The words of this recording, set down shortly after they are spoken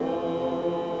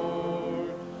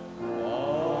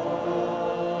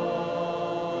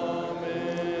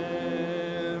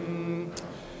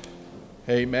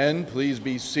Amen. Please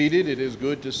be seated. It is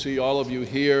good to see all of you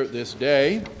here this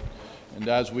day. And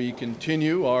as we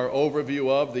continue our overview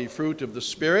of the fruit of the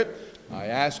Spirit, I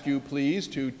ask you please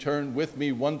to turn with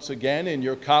me once again in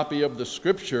your copy of the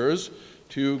Scriptures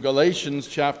to Galatians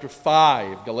chapter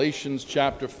 5. Galatians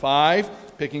chapter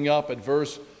 5, picking up at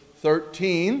verse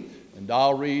 13, and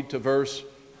I'll read to verse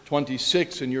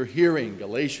 26 in your hearing.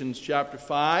 Galatians chapter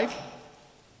 5,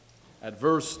 at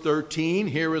verse 13,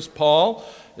 here is Paul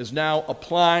is now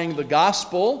applying the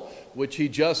gospel which he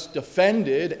just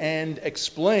defended and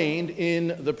explained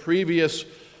in the previous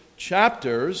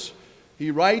chapters.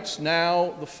 He writes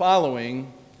now the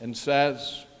following and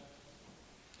says,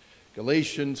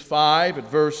 Galatians 5 at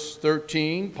verse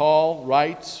 13, Paul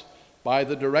writes, by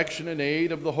the direction and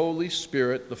aid of the Holy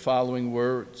Spirit, the following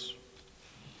words.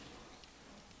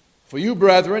 For you,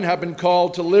 brethren, have been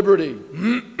called to liberty.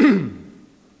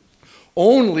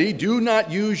 Only do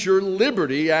not use your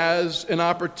liberty as an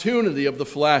opportunity of the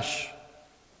flesh,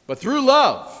 but through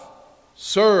love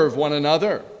serve one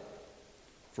another.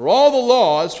 For all the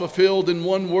law is fulfilled in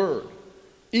one word,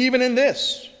 even in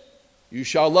this, you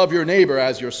shall love your neighbor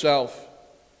as yourself.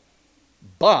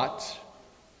 But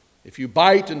if you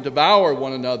bite and devour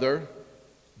one another,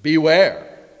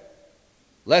 beware,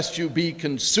 lest you be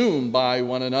consumed by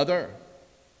one another.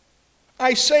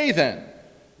 I say then,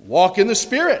 walk in the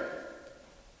Spirit,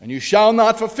 and you shall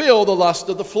not fulfill the lust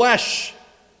of the flesh.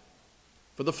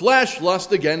 For the flesh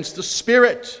lusts against the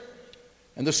Spirit,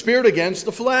 and the Spirit against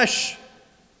the flesh.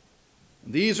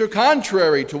 And these are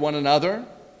contrary to one another,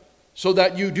 so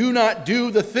that you do not do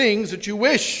the things that you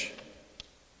wish.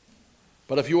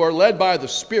 But if you are led by the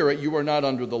Spirit, you are not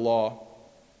under the law.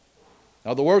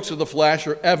 Now the works of the flesh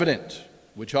are evident,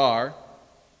 which are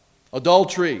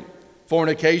adultery,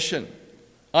 fornication,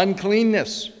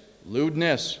 uncleanness,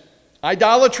 lewdness,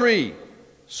 idolatry,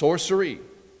 sorcery,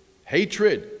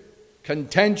 hatred,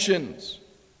 contentions,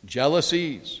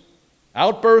 jealousies,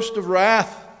 outbursts of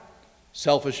wrath,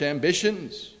 selfish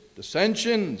ambitions,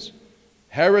 dissensions,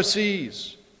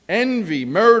 heresies, envy,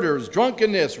 murders,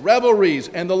 drunkenness, revelries,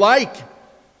 and the like,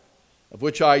 of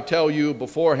which I tell you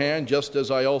beforehand, just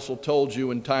as I also told you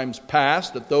in times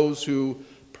past, that those who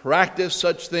practice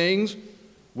such things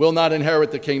will not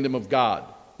inherit the kingdom of God.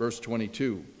 Verse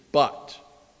 22, but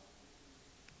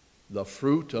the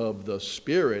fruit of the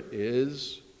Spirit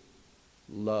is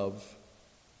love,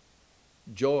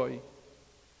 joy,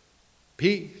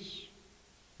 peace,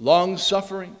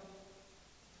 long-suffering,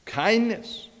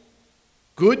 kindness,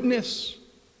 goodness,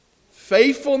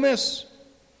 faithfulness,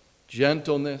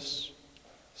 gentleness,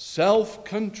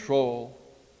 self-control.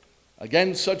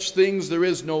 Against such things there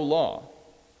is no law.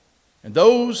 And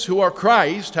those who are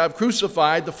Christ have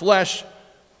crucified the flesh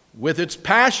with its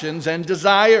passions and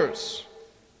desires.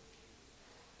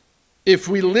 If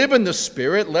we live in the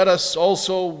Spirit, let us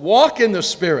also walk in the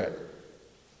Spirit.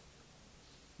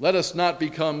 Let us not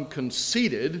become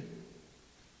conceited,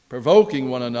 provoking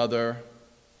one another,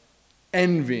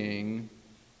 envying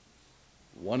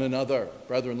one another.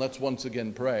 Brethren, let's once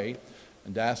again pray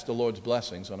and ask the Lord's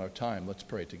blessings on our time. Let's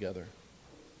pray together.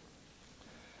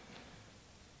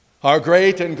 Our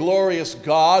great and glorious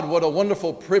God, what a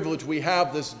wonderful privilege we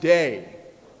have this day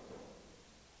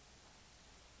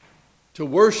to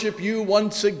worship you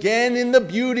once again in the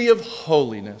beauty of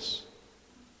holiness.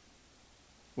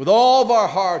 With all of our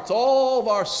hearts, all of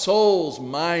our souls,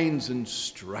 minds, and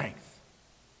strength.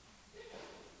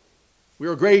 We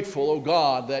are grateful, O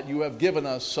God, that you have given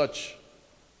us such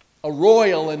a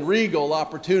royal and regal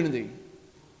opportunity,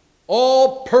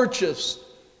 all purchased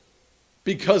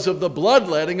because of the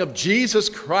bloodletting of Jesus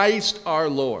Christ our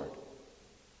Lord.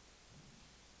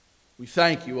 We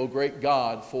thank you, O great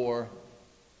God, for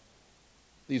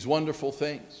these wonderful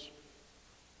things.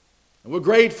 And we're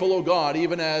grateful, O God,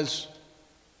 even as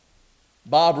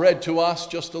Bob read to us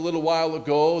just a little while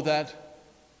ago, that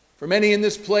for many in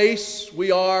this place,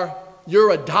 we are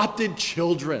your adopted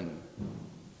children.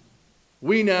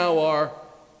 We now are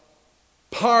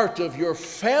part of your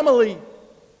family,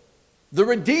 the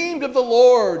redeemed of the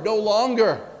Lord, no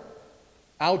longer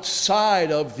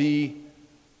outside of the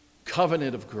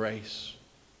covenant of grace.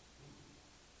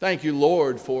 Thank you,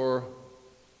 Lord, for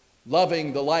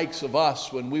loving the likes of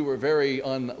us when we were very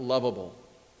unlovable.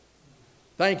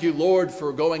 Thank you, Lord,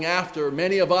 for going after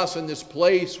many of us in this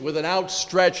place with an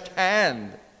outstretched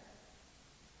hand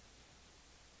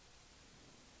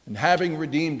and having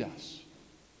redeemed us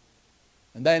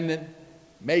and then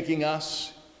making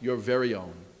us your very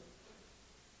own.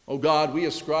 Oh God, we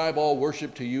ascribe all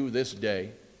worship to you this day.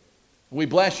 We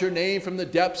bless your name from the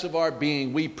depths of our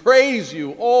being. We praise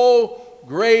you, oh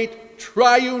great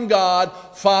triune God,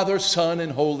 Father, Son,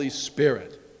 and Holy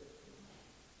Spirit.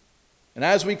 And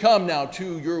as we come now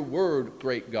to your word,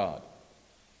 great God,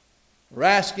 we're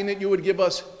asking that you would give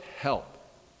us help.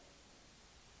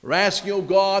 We're asking, O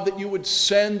God, that you would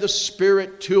send the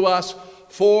Spirit to us.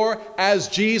 For, as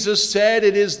Jesus said,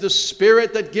 it is the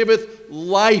Spirit that giveth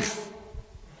life.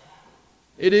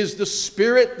 It is the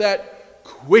Spirit that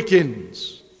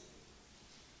quickens.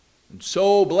 And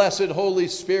so, blessed Holy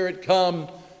Spirit, come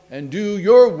and do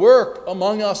your work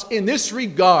among us in this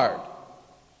regard.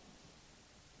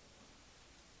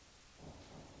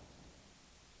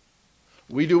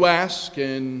 We do ask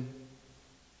and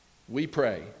we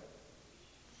pray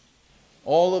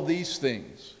all of these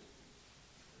things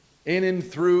in and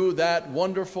through that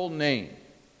wonderful name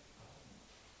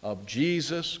of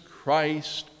Jesus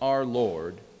Christ our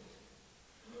Lord.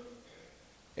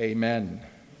 Amen.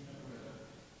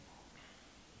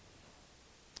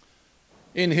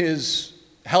 In his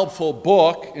helpful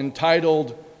book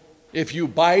entitled, If You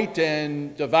Bite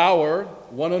and Devour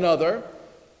One Another,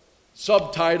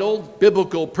 subtitled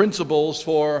Biblical Principles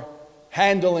for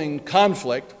Handling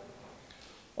Conflict,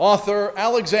 author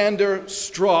Alexander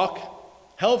Strauch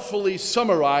helpfully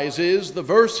summarizes the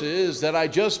verses that I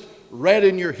just read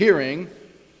in your hearing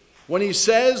when he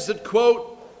says that,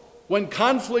 quote, when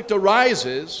conflict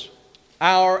arises,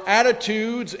 our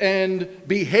attitudes and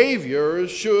behaviors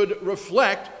should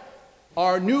reflect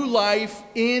our new life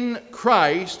in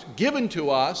Christ given to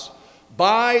us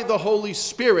by the Holy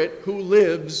Spirit who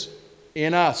lives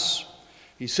in us.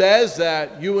 He says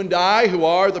that you and I, who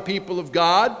are the people of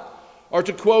God, are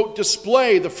to, quote,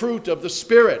 display the fruit of the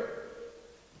Spirit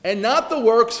and not the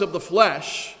works of the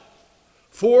flesh,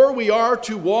 for we are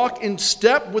to walk in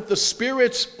step with the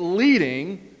Spirit's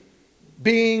leading,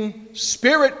 being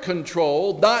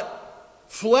Spirit-controlled, not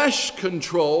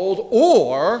flesh-controlled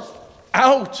or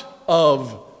out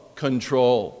of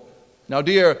control. Now,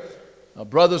 dear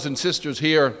brothers and sisters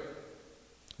here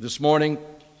this morning,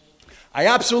 I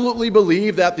absolutely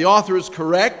believe that the author is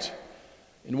correct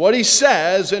in what he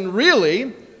says, and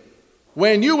really,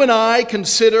 when you and I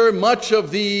consider much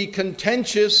of the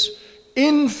contentious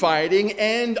infighting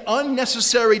and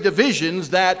unnecessary divisions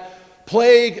that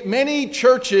plague many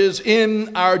churches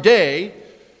in our day,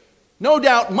 no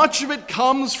doubt much of it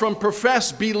comes from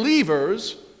professed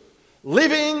believers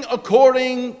living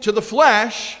according to the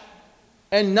flesh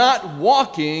and not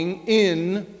walking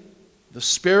in the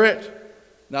Spirit.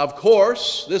 Now, of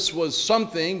course, this was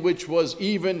something which was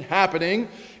even happening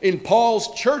in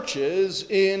Paul's churches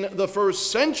in the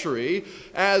first century,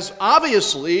 as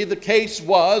obviously the case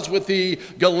was with the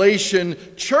Galatian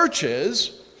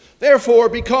churches. Therefore,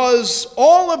 because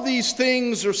all of these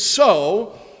things are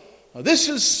so, this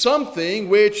is something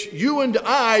which you and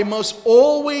I must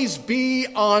always be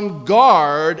on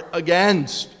guard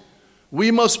against. We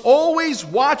must always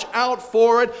watch out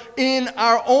for it in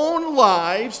our own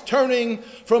lives, turning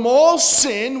from all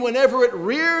sin whenever it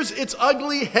rears its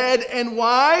ugly head. And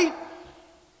why?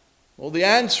 Well, the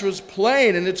answer is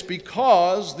plain, and it's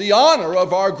because the honor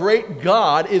of our great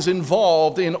God is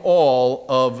involved in all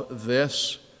of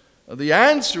this. The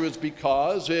answer is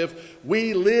because if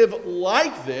we live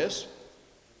like this,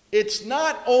 it's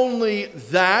not only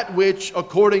that which,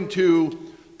 according to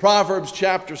Proverbs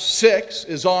chapter 6,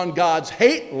 is on God's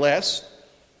hate list,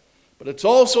 but it's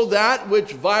also that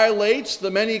which violates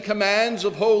the many commands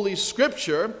of Holy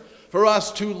Scripture for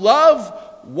us to love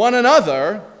one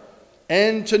another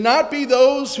and to not be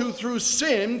those who through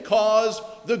sin cause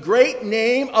the great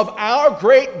name of our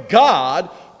great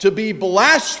God to be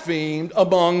blasphemed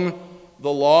among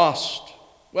the lost.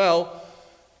 Well,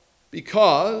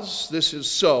 because this is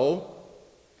so,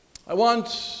 I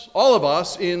want all of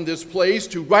us in this place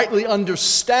to rightly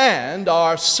understand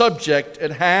our subject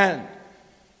at hand.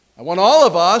 I want all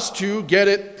of us to get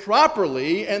it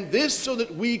properly, and this so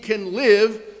that we can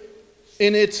live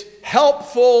in its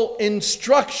helpful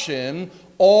instruction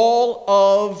all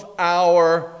of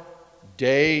our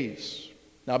days.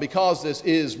 Now, because this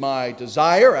is my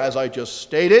desire, as I just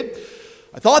stated,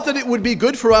 I thought that it would be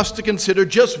good for us to consider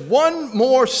just one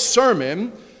more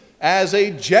sermon as a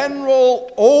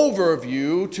general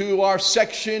overview to our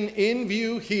section in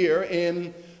view here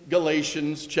in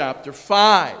Galatians chapter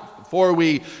 5. Before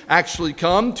we actually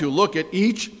come to look at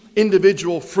each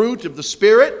individual fruit of the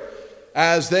Spirit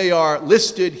as they are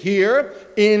listed here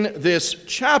in this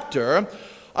chapter,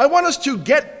 I want us to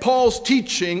get Paul's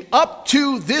teaching up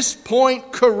to this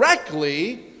point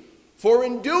correctly, for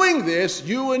in doing this,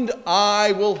 you and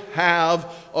I will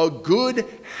have a good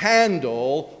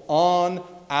handle on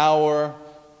our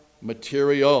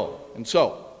material. And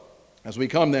so, as we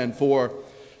come then for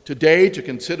today to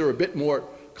consider a bit more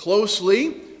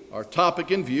closely our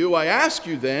topic in view, I ask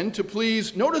you then to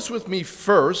please notice with me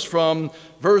first from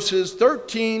verses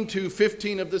 13 to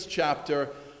 15 of this chapter,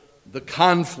 the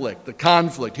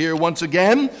conflict. Here once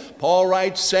again, Paul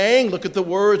writes saying, look at the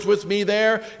words with me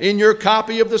there in your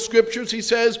copy of the Scriptures. He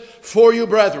says, "For you,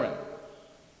 brethren,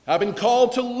 have been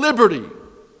called to liberty.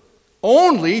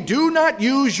 Only do not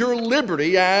use your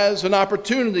liberty as an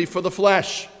opportunity for the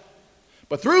flesh,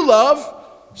 but through love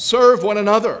serve one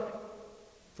another.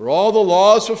 For all the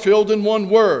law is fulfilled in one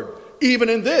word, even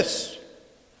in this: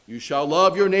 you shall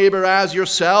love your neighbor as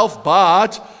yourself,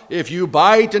 but if you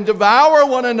bite and devour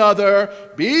one another,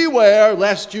 beware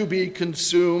lest you be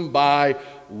consumed by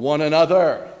one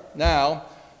another." Now,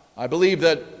 I believe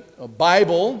that a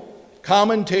Bible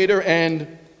commentator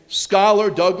and scholar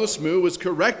Douglas Moo is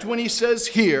correct when he says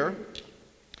here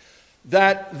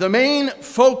that the main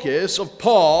focus of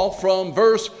Paul from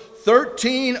verse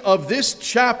 13 of this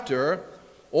chapter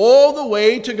all the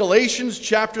way to Galatians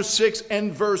chapter 6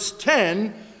 and verse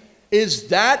 10 is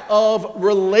that of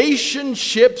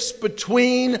relationships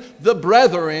between the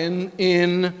brethren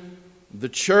in the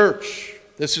church.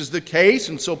 This is the case,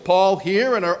 and so Paul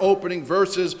here in our opening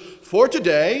verses for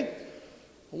today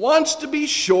wants to be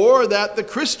sure that the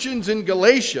Christians in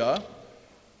Galatia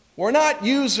were not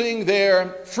using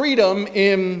their freedom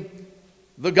in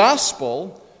the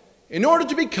gospel in order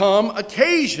to become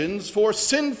occasions for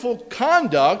sinful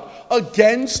conduct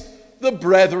against the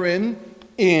brethren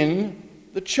in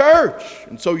the church.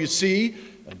 And so you see,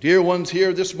 dear ones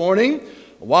here this morning,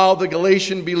 while the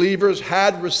Galatian believers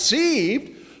had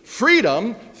received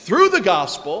freedom through the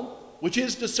gospel, which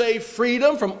is to say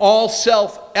freedom from all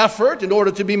self-effort in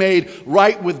order to be made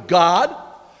right with God,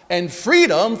 and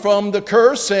freedom from the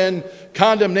curse and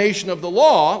condemnation of the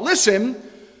law, listen,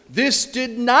 this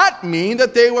did not mean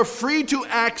that they were free to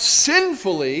act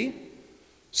sinfully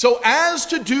so as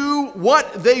to do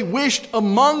what they wished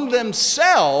among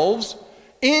themselves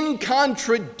in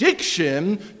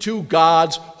contradiction to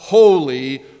God's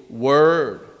holy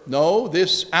word. No,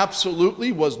 this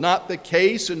absolutely was not the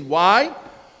case. And why?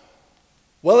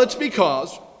 Well, it's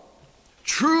because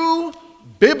true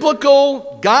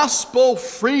biblical gospel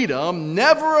freedom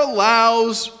never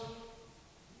allows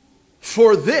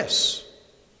for this.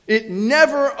 It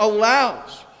never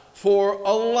allows for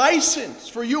a license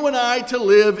for you and I to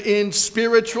live in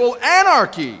spiritual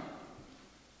anarchy.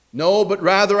 No, but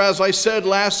rather, as I said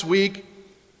last week,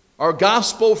 our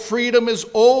gospel freedom is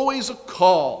always a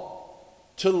call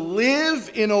to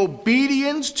live in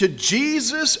obedience to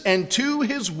Jesus and to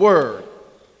his word.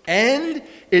 And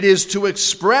it is to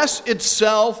express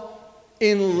itself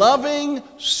in loving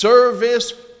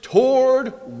service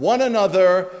toward one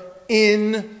another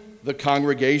in the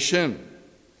congregation.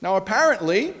 Now,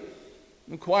 apparently,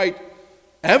 and quite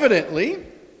evidently,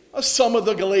 some of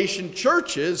the Galatian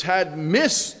churches had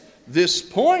missed this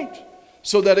point.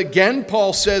 So that again,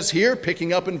 Paul says here,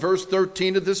 picking up in verse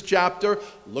 13 of this chapter,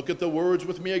 look at the words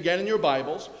with me again in your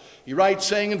Bibles. He writes,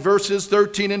 saying in verses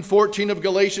 13 and 14 of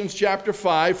Galatians chapter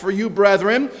 5, "For you,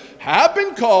 brethren, have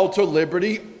been called to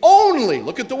liberty only,"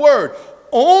 look at the word,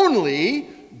 "only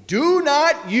do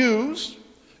not use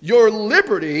your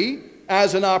liberty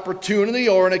as an opportunity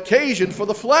or an occasion for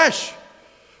the flesh,"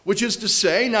 which is to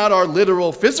say, not our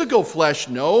literal physical flesh,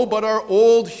 no, but our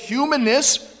old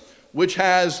humanness, which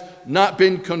has not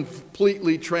been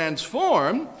completely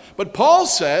transformed. But Paul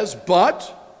says,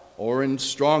 but, or in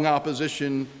strong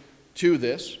opposition to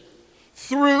this,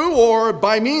 through or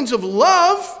by means of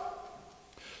love,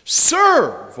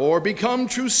 serve or become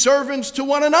true servants to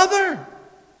one another.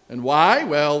 And why?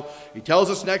 Well, he tells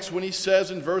us next when he says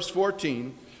in verse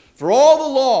 14, "For all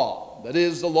the law," that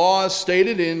is, the law as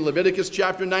stated in Leviticus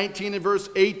chapter 19 and verse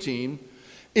 18,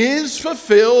 "is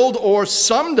fulfilled or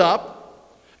summed up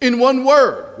in one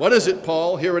word." What is it,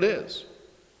 Paul? Here it is.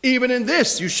 "Even in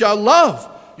this, you shall love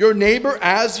your neighbor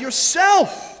as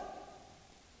yourself,"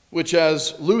 which,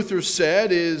 as Luther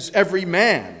said, is every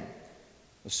man,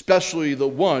 especially the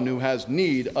one who has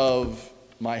need of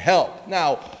my help.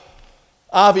 Now,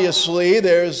 obviously,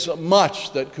 there's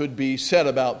much that could be said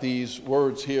about these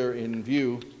words here in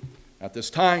view at this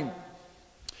time.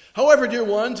 However, dear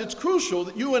ones, it's crucial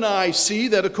that you and I see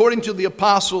that according to the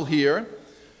apostle here,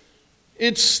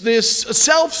 it's this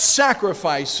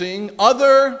self-sacrificing,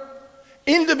 other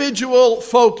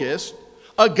individual-focused,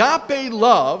 agape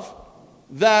love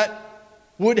that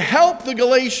would help the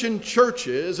Galatian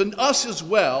churches and us as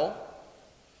well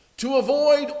to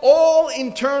avoid all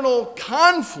internal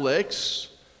conflicts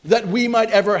that we might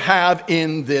ever have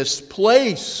in this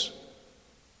place.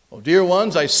 Oh, dear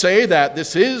ones, I say that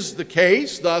this is the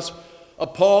case. Thus,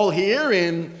 Paul here,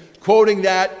 in quoting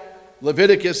that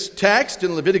Leviticus text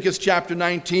in Leviticus chapter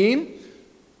 19,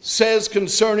 says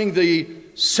concerning the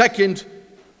second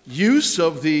use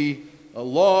of the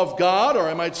law of God, or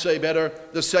I might say better,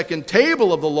 the second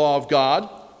table of the law of God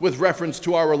with reference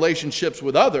to our relationships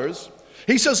with others.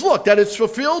 He says, look, that it's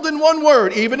fulfilled in one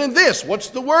word, even in this. What's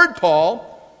the word, Paul?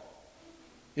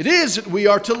 It is that we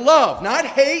are to love, not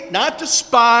hate, not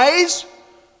despise,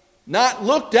 not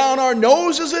look down our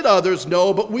noses at others,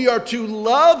 no, but we are to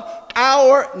love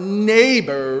our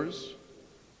neighbors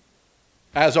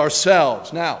as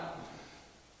ourselves. Now,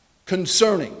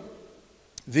 concerning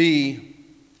the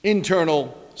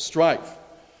internal strife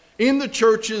in the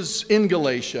churches in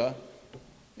Galatia,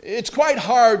 it's quite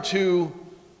hard to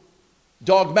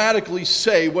dogmatically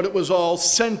say what it was all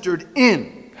centered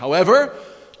in. However,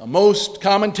 most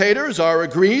commentators are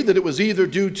agreed that it was either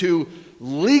due to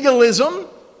legalism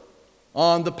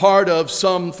on the part of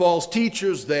some false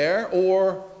teachers there,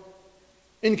 or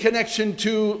in connection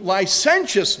to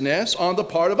licentiousness on the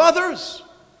part of others.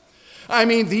 I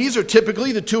mean, these are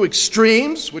typically the two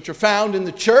extremes which are found in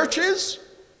the churches,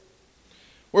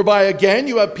 whereby, again,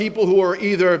 you have people who are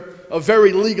either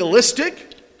very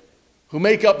legalistic, who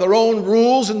make up their own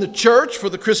rules in the church for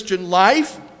the Christian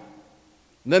life,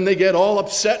 and then they get all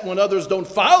upset when others don't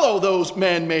follow those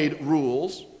man-made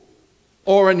rules.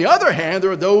 Or on the other hand,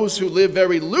 there are those who live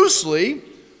very loosely,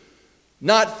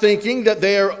 not thinking that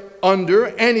they are under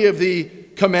any of the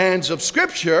commands of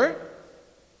Scripture.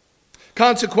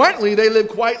 Consequently, they live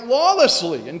quite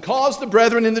lawlessly and cause the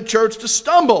brethren in the church to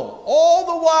stumble, all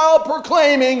the while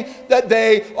proclaiming that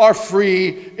they are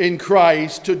free in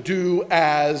Christ to do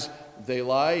as they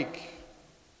like.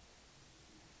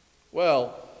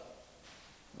 Well,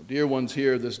 dear ones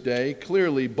here this day,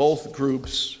 clearly both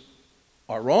groups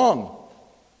are wrong.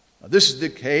 Now, this is the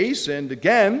case, and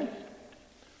again,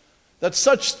 that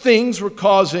such things were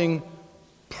causing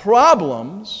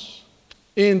problems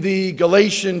in the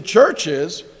Galatian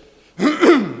churches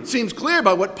seems clear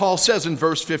by what Paul says in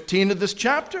verse 15 of this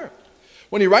chapter.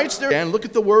 When he writes there, and look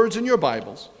at the words in your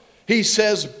Bibles, he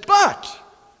says, "But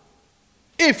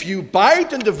if you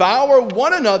bite and devour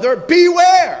one another,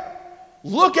 beware,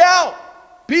 look out,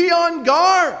 be on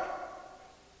guard,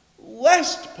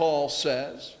 lest," Paul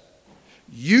says,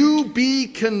 "you be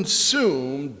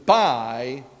consumed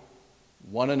by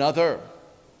one another."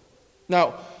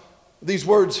 Now, these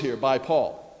words here by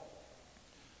Paul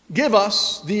give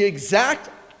us the exact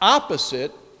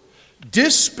opposite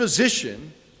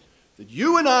disposition that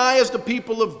you and I, as the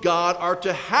people of God, are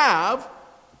to have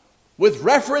with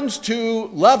reference to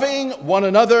loving one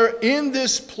another in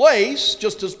this place,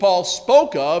 just as Paul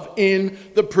spoke of in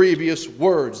the previous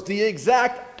words. The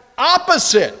exact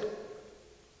opposite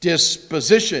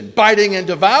disposition, biting and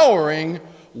devouring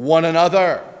one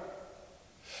another.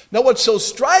 Now, what's so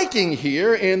striking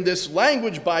here in this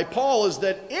language by Paul is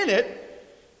that in it,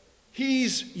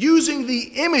 he's using the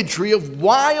imagery of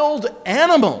wild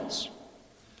animals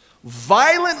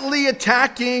violently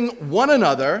attacking one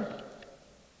another,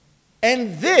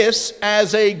 and this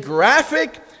as a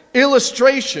graphic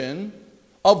illustration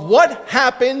of what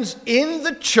happens in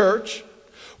the church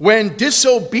when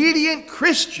disobedient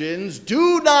Christians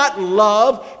do not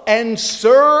love and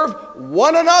serve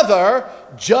one another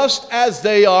just as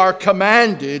they are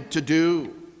commanded to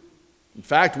do. In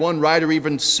fact, one writer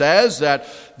even says that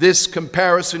this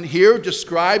comparison here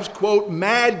describes, quote,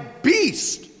 mad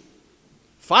beasts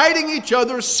fighting each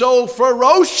other so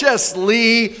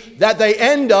ferociously that they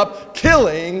end up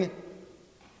killing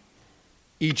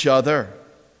each other.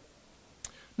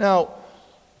 Now,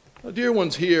 dear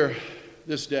ones here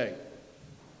this day,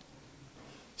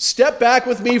 step back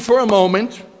with me for a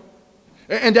moment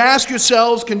and ask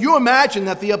yourselves, can you imagine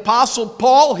that the Apostle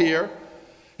Paul here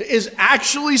is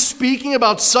actually speaking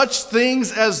about such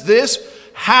things as this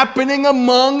happening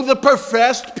among the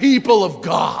professed people of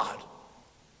God?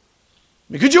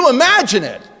 I mean, could you imagine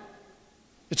it?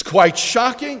 It's quite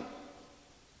shocking.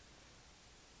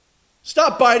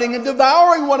 Stop biting and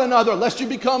devouring one another, lest you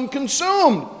become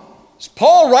consumed. Is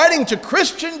Paul writing to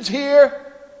Christians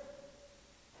here?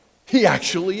 He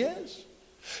actually is.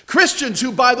 Christians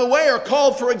who, by the way, are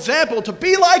called, for example, to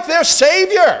be like their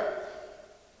Savior,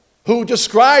 who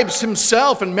describes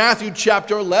himself in Matthew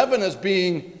chapter 11 as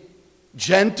being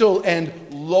gentle and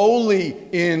lowly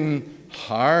in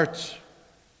heart.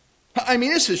 I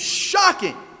mean, this is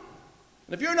shocking.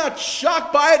 And if you're not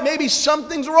shocked by it, maybe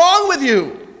something's wrong with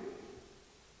you.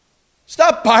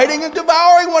 Stop biting and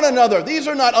devouring one another. These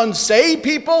are not unsaved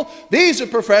people. These are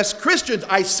professed Christians.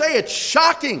 I say it's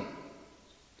shocking.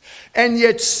 And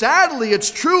yet, sadly,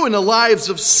 it's true in the lives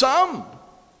of some.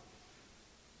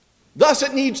 Thus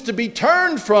it needs to be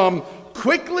turned from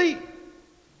quickly.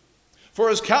 For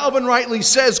as Calvin rightly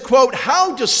says, quote,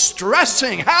 how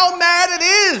distressing, how mad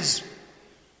it is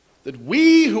that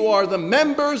we who are the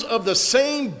members of the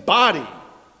same body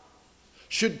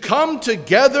should come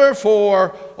together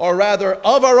for, or rather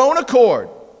of our own accord,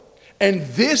 and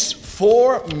this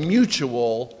for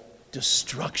mutual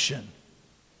destruction.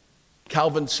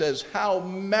 Calvin says, how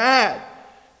mad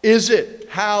is it,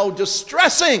 how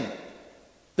distressing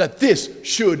that this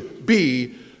should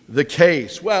be the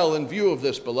case. Well, in view of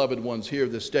this, beloved ones here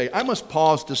this day, I must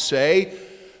pause to say,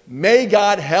 may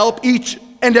God help each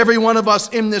and every one of us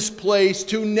in this place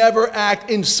to never act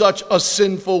in such a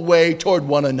sinful way toward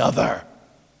one another.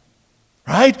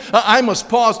 Right? I must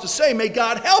pause to say, may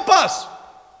God help us.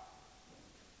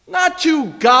 Not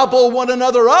to gobble one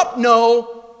another up,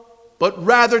 no, but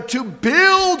rather to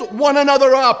build one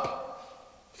another up.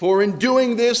 For in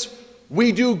doing this,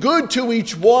 we do good to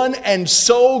each one and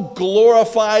so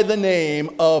glorify the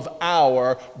name of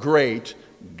our great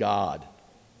God.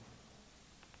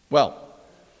 Well,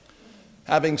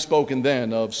 having spoken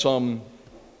then of some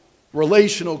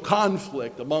relational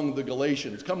conflict among the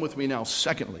Galatians, come with me now,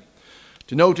 secondly,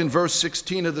 to note in verse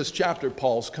 16 of this chapter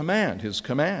Paul's command, his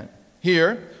command.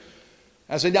 Here,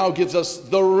 as he now gives us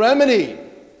the remedy,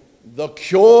 the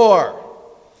cure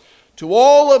to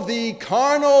all of the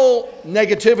carnal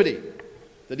negativity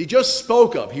that he just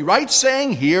spoke of. He writes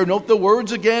saying here, note the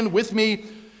words again with me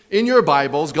in your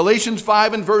Bibles, Galatians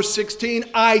 5 and verse 16,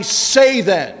 I say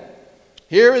then.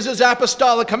 Here is his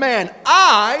apostolic command.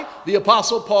 I, the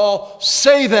Apostle Paul,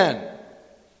 say then.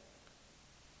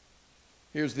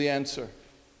 Here's the answer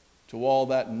to all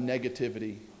that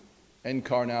negativity and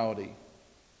carnality.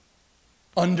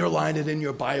 Underline it in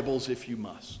your Bibles if you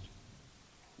must.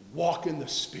 Walk in the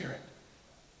Spirit.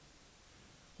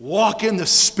 Walk in the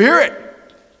Spirit,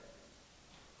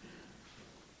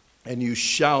 and you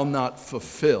shall not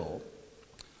fulfill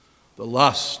the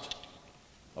lust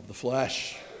of the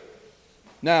flesh.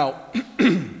 Now,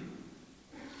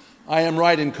 I am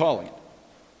right in calling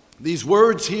these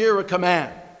words here a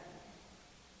command.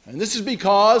 And this is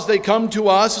because they come to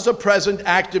us as a present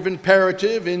active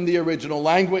imperative in the original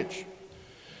language.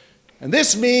 And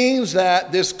this means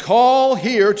that this call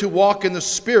here to walk in the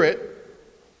Spirit,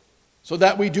 so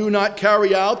that we do not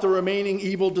carry out the remaining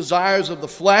evil desires of the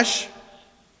flesh,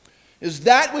 is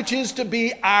that which is to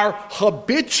be our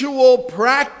habitual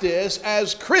practice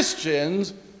as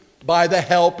Christians by the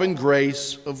help and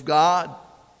grace of God.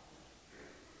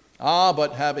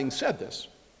 But having said this,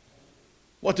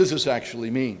 what does this actually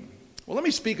mean? Well, let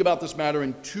me speak about this matter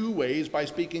in two ways, by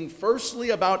speaking firstly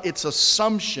about its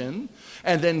assumption,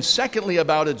 and then secondly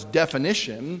about its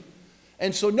definition.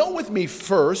 And so note with me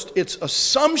first its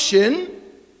assumption,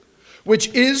 which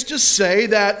is to say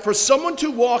that for someone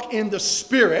to walk in the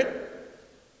Spirit,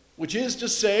 which is to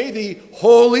say the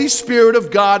Holy Spirit of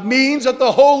God, means that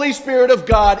the Holy Spirit of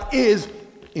God is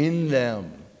in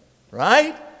them.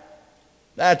 Right?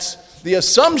 That's the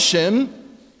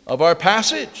assumption of our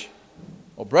passage.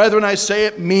 Well, brethren, I say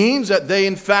it means that they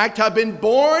in fact have been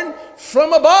born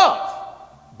from above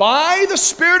by the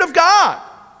Spirit of God,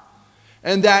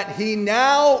 and that he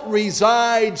now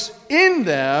resides in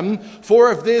them.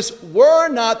 For if this were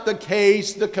not the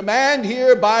case, the command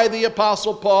here by the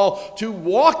Apostle Paul to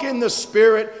walk in the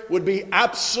Spirit would be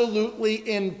absolutely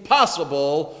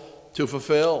impossible to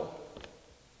fulfill.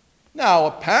 Now,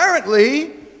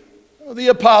 apparently, the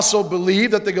Apostle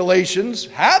believed that the Galatians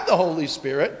had the Holy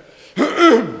Spirit.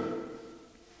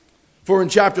 For in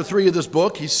chapter 3 of this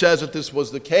book, he says that this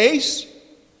was the case,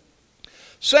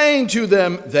 saying to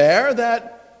them there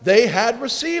that they had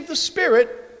received the Spirit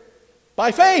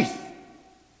by faith.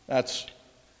 That's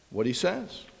what he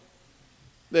says.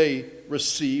 They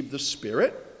received the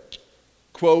Spirit,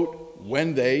 quote,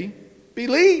 when they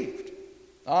believed.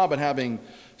 But having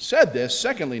said this,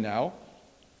 secondly now,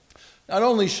 not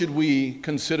only should we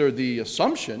consider the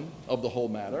assumption of the whole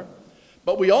matter,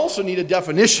 but we also need a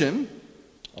definition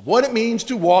of what it means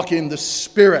to walk in the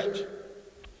Spirit.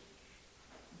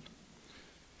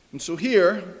 And so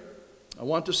here, I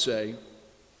want to say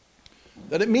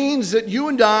that it means that you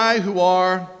and I, who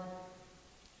are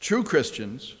true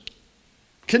Christians,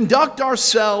 conduct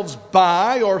ourselves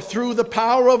by or through the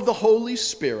power of the Holy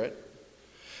Spirit.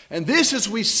 And this as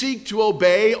we seek to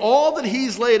obey all that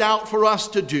he's laid out for us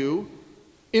to do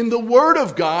in the Word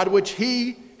of God, which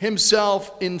he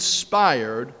himself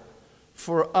inspired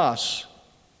for us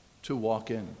to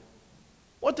walk in.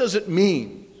 What does it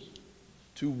mean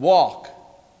to walk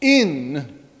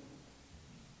in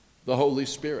the Holy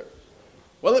Spirit?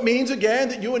 Well, it means again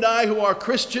that you and I, who are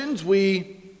Christians,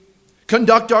 we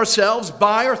conduct ourselves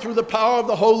by or through the power of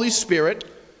the Holy Spirit.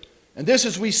 And this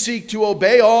as we seek to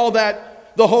obey all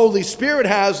that the Holy Spirit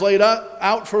has laid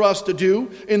out for us to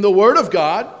do in the Word of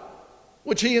God,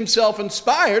 which He Himself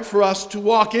inspired for us to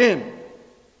walk in.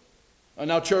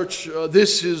 Now, church,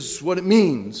 this is what it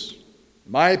means,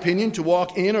 in my opinion, to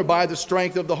walk in or by the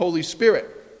strength of the Holy Spirit.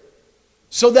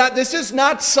 So that this is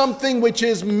not something which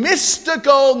is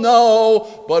mystical,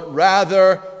 no, but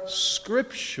rather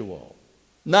scriptural.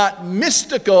 Not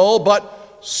mystical,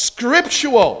 but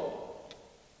scriptural.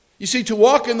 You see, to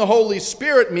walk in the Holy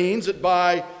Spirit means that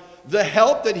by the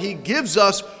help that He gives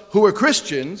us who are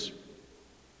Christians,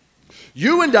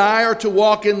 you and I are to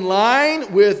walk in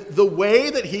line with the way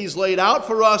that He's laid out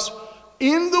for us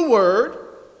in the Word,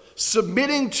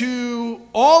 submitting to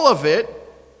all of it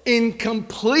in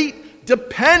complete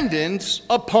dependence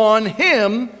upon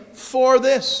Him for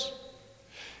this.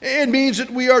 It means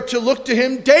that we are to look to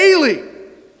Him daily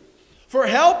for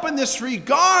help in this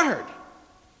regard.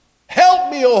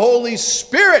 Help me, O Holy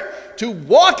Spirit, to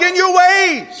walk in your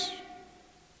ways.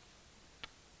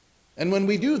 And when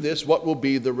we do this, what will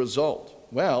be the result?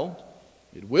 Well,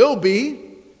 it will be,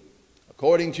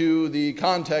 according to the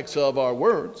context of our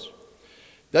words,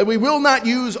 that we will not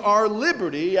use our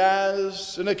liberty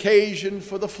as an occasion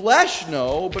for the flesh,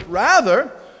 no, but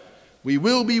rather we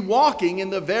will be walking in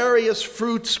the various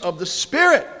fruits of the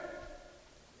Spirit,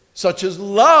 such as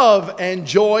love and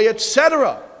joy,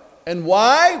 etc. And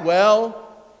why?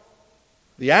 Well,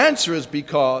 the answer is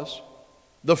because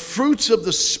the fruits of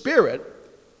the Spirit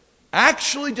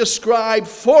actually describe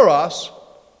for us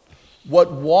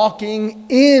what walking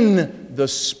in the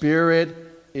Spirit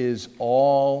is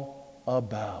all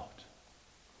about.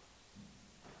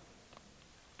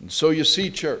 And so you see,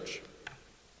 church,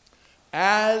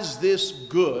 as this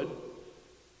good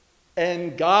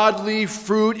and godly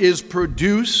fruit is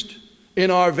produced in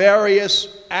our various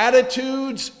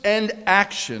attitudes and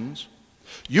actions,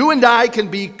 you and I can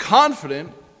be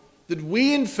confident that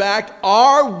we in fact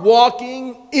are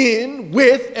walking in,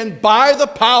 with, and by the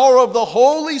power of the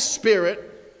Holy Spirit.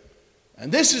 And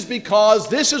this is because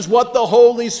this is what the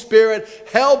Holy Spirit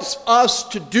helps us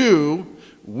to do,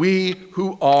 we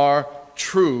who are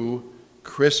true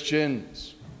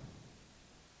Christians.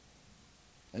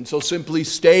 And so simply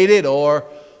stated, or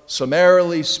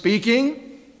summarily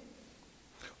speaking,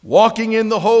 walking in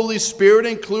the Holy Spirit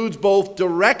includes both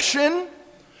direction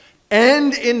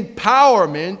and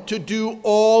empowerment to do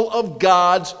all of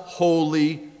God's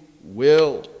holy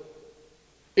will.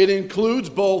 It includes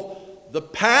both the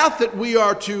path that we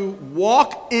are to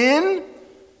walk in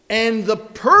and the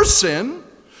person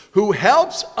who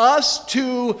helps us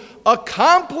to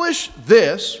accomplish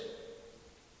this.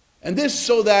 And this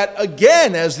so that,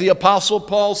 again, as the Apostle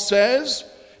Paul says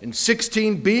in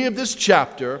 16b of this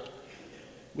chapter,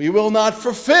 we will not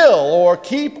fulfill or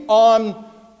keep on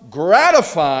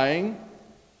gratifying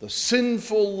the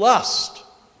sinful lust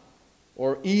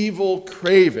or evil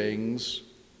cravings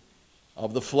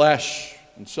of the flesh.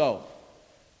 And so,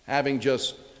 having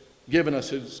just given us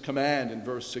his command in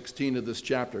verse 16 of this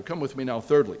chapter, come with me now,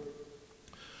 thirdly,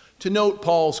 to note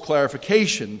Paul's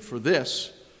clarification for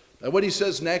this, what he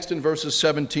says next in verses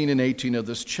 17 and 18 of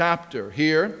this chapter.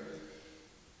 Here,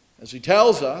 as he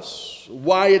tells us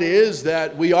why it is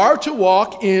that we are to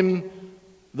walk in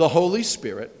the Holy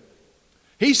Spirit,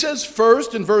 he says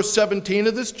first in verse 17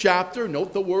 of this chapter,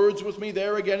 note the words with me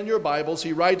there again in your Bibles,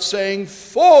 he writes saying,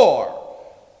 "For,"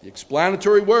 the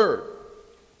explanatory word.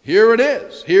 Here it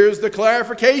is. Here's the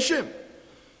clarification.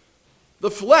 The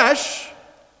flesh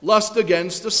lusts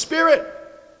against the Spirit,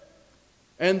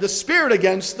 and the Spirit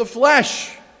against the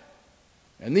flesh.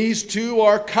 And these two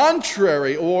are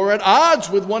contrary or at odds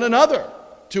with one another.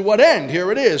 To what end?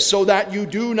 Here it is. So that you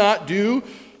do not do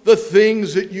the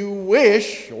things that you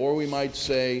wish, or we might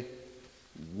say,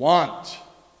 want.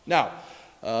 Now,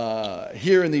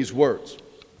 here in these words,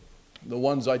 the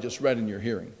ones I just read in your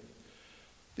hearing,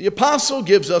 the apostle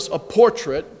gives us a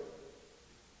portrait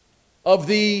of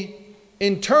the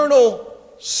internal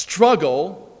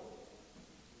struggle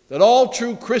that all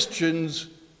true Christians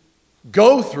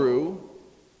go through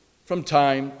from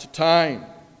time to time.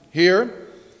 Here,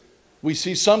 we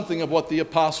see something of what the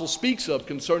apostle speaks of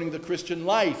concerning the Christian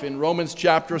life in Romans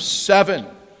chapter 7,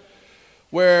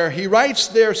 where he writes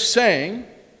there saying,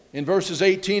 in verses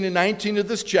 18 and 19 of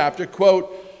this chapter,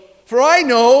 quote, "For I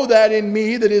know that in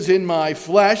me, that is in my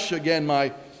flesh," again,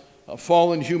 my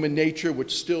fallen human nature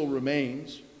which still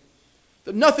remains,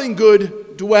 "that nothing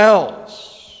good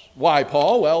dwells." Why,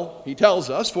 Paul? Well, he tells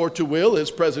us, "For to will is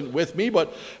present with me,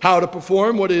 but how to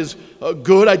perform what is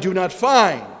good I do not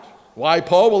find." Why,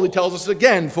 Paul? Well, he tells us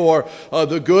again, for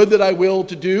the good that I will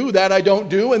to do, that I don't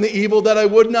do, and the evil that I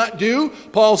would not do,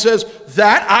 Paul says,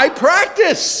 that I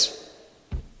practice.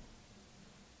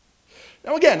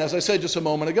 Now again, as I said just a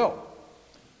moment ago,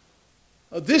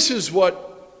 this is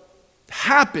what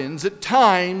happens at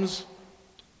times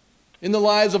in the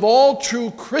lives of all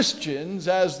true Christians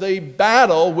as they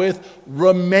battle with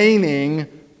remaining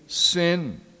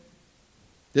sin.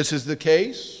 This is the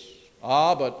case.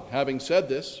 But having said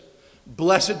this,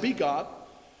 blessed be God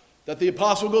that the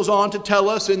apostle goes on to tell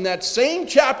us in that same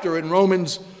chapter in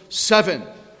Romans 7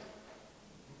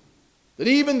 that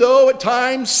even though at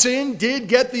times sin did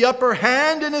get the upper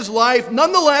hand in his life,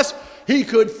 nonetheless, he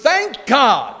could thank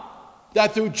God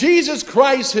that through Jesus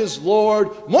Christ his Lord,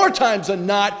 more times than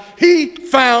not, he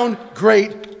found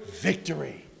great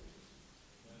victory.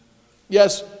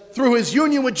 Yes, through his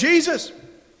union with Jesus,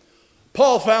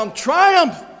 Paul found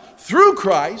triumph through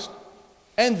Christ,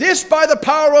 and this by the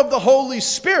power of the Holy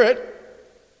Spirit,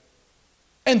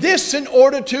 and this in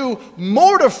order to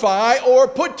mortify or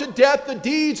put to death the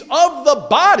deeds of the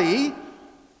body,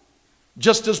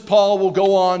 just as Paul will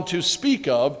go on to speak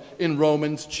of in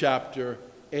Romans chapter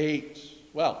 8.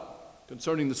 Well,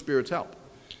 concerning the Spirit's help.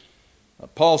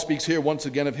 Paul speaks here once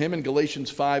again of him in Galatians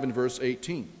 5 and verse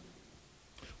 18.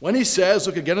 When he says,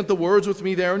 look again at the words with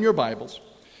me there in your Bibles,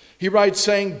 he writes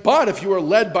saying, but if you are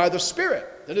led by the Spirit,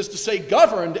 that is to say,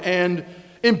 governed and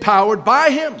empowered by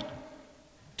him,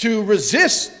 to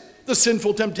resist the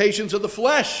sinful temptations of the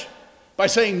flesh by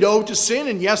saying no to sin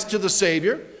and yes to the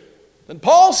Savior, then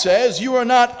Paul says you are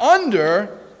not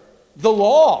under the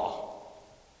law.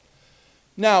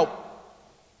 Now,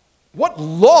 what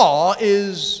law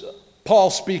is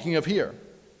Paul speaking of here?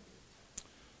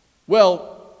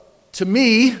 Well, to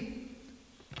me,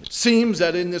 it seems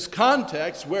that in this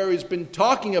context where he's been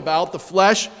talking about the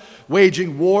flesh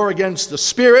waging war against the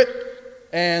Spirit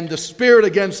and the Spirit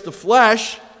against the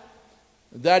flesh,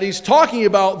 that he's talking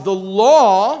about the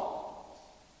law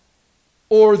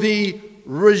or the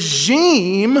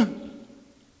regime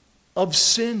of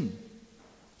sin.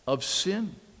 Of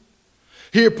sin.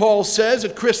 Here Paul says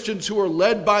that Christians who are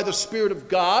led by the Spirit of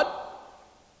God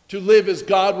to live as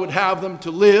God would have them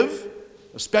to live,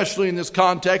 especially in this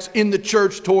context, in the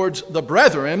church towards the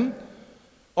brethren,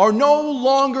 are no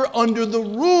longer under the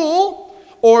rule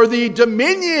or the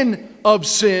dominion of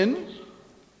sin,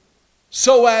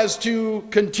 so as to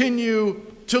continue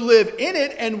to live in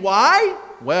it. And why?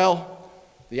 Well,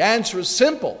 the answer is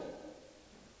simple.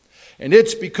 And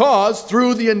it's because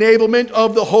through the enablement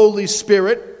of the Holy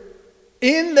Spirit,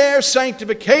 in their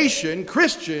sanctification,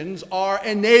 Christians are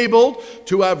enabled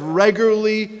to have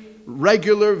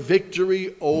regular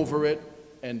victory over it,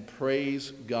 and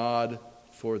praise God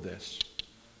for this.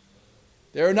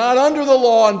 They're not under the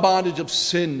law and bondage of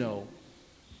sin, no,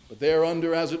 but they're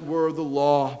under, as it were, the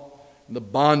law and the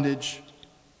bondage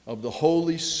of the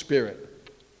Holy Spirit,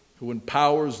 who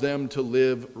empowers them to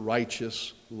live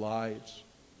righteous lives.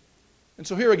 And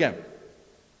so here again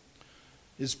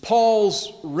is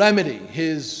Paul's remedy,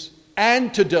 his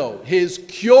antidote, his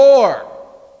cure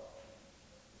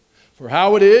for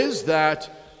how it is that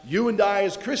you and I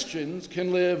as Christians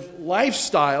can live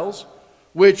lifestyles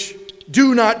which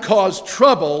do not cause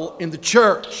trouble in the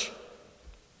church.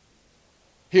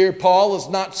 Here Paul is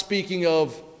not speaking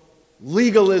of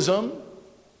legalism,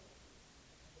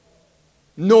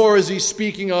 nor is he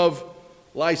speaking of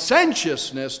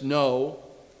licentiousness, no,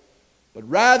 but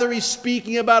rather he's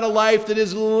speaking about a life that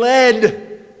is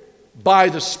led by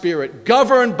the Spirit,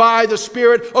 governed by the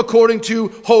Spirit according to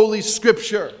Holy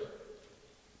Scripture,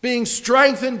 being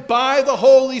strengthened by the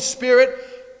Holy Spirit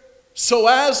so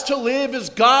as to live as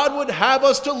God would have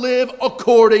us to live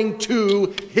according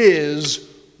to His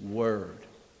Word.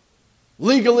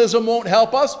 Legalism won't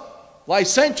help us.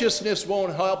 Licentiousness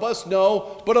won't help us,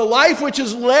 no, but a life which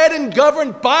is led and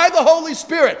governed by the Holy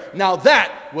Spirit, now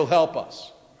that will help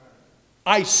us.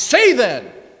 I say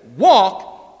then,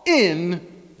 walk in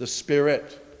the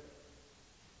Spirit.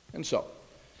 And so,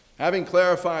 having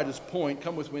clarified his point,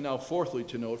 come with me now fourthly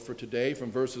to note for today from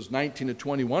verses 19 to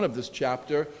 21 of this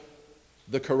chapter,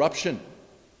 the corruption.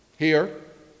 Here,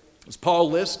 as Paul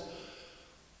lists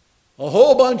a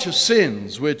whole bunch of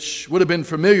sins which would have been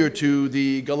familiar to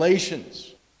the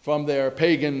Galatians from their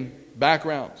pagan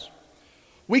backgrounds.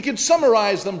 We could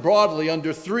summarize them broadly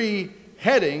under three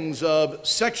headings of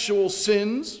sexual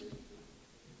sins,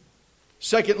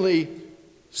 secondly,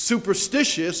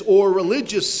 superstitious or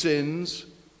religious sins,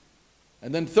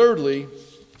 and then thirdly,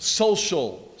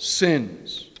 social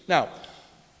sins. Now,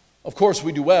 of course,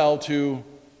 we do well to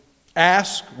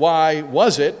ask, why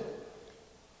was it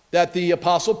that the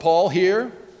Apostle Paul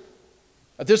here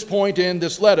at this point in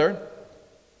this letter,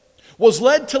 was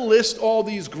led to list all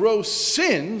these gross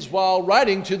sins while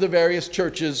writing to the various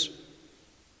churches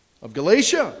of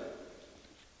Galatia.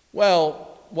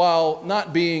 Well, while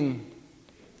not being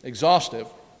exhaustive,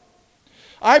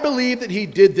 I believe that he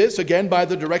did this, again by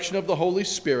the direction of the Holy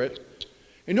Spirit,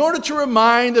 in order to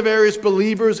remind the various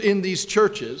believers in these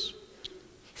churches,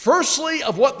 firstly,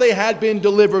 of what they had been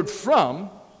delivered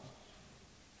from,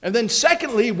 and then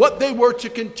secondly, what they were to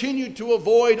continue to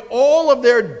avoid all of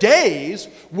their days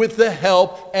with the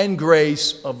help and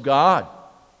grace of God.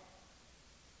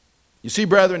 You see,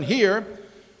 brethren, here,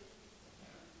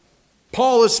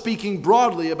 Paul is speaking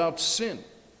broadly about sin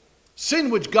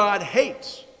which God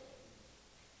hates.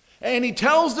 And he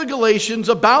tells the Galatians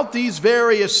about these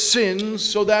various sins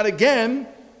so that, again,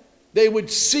 they would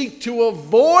seek to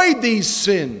avoid these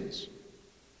sins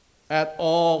at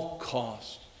all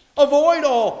costs. Avoid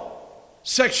all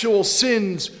sexual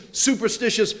sins,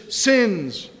 superstitious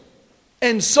sins,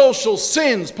 and social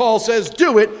sins. Paul says,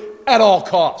 do it at all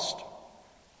cost.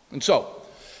 And so,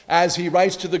 as he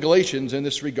writes to the Galatians in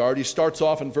this regard, he starts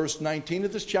off in verse 19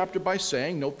 of this chapter by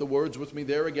saying, note the words with me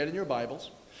there again in your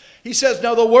Bibles. He says,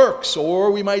 now the works,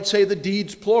 or we might say the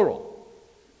deeds, plural,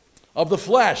 of the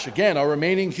flesh, again, our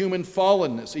remaining human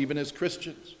fallenness, even as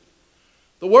Christians.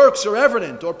 The works are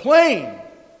evident or plain,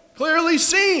 clearly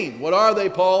seen. What are they,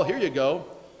 Paul? Here you go.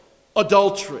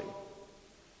 Adultery,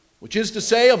 which is to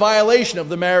say a violation of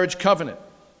the marriage covenant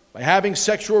by having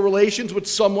sexual relations with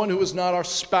someone who is not our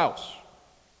spouse.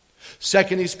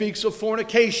 Second, he speaks of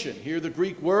fornication. Here the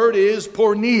Greek word is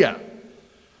porneia,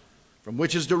 from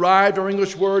which is derived our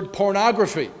English word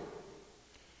pornography.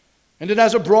 And it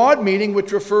has a broad meaning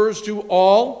which refers to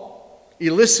all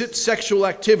illicit sexual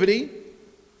activity,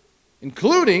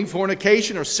 including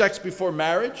fornication or sex before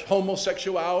marriage,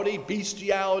 homosexuality,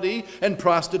 bestiality, and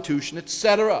prostitution,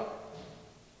 etc.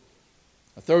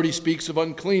 A third, he speaks of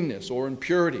uncleanness or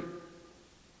impurity,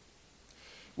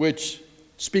 which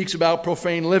speaks about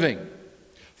profane living.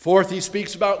 Fourth, he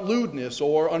speaks about lewdness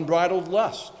or unbridled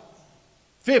lust.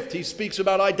 Fifth, he speaks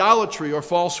about idolatry or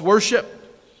false worship.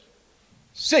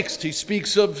 Sixth, he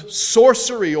speaks of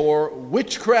sorcery or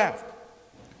witchcraft.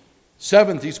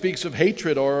 Seventh, he speaks of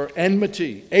hatred or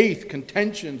enmity. Eighth,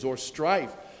 contentions or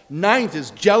strife. Ninth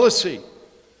is jealousy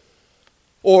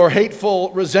or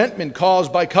hateful resentment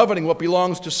caused by coveting what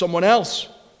belongs to someone else.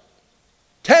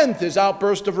 10th is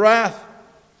outburst of wrath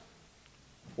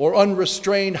or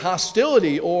unrestrained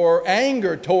hostility or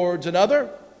anger towards another.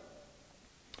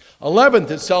 11th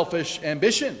is selfish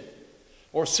ambition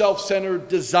or self-centered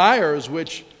desires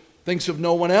which thinks of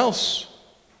no one else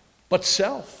but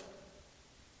self.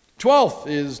 12th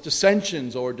is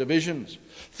dissensions or divisions.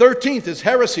 13th is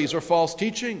heresies or false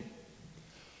teaching.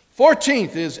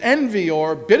 14th is envy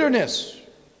or bitterness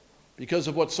because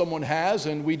of what someone has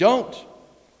and we don't.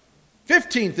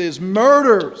 15th is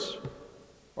murders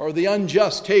or the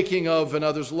unjust taking of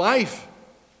another's life,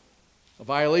 a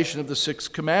violation of the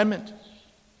sixth commandment.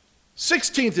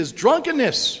 16th is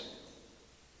drunkenness,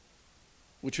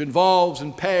 which involves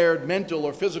impaired mental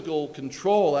or physical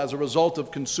control as a result of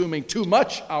consuming too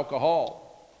much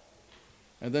alcohol.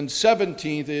 And then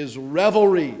 17th is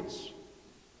revelries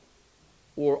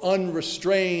or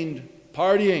unrestrained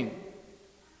partying.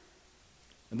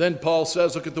 And then Paul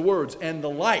says, look at the words, and the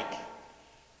like,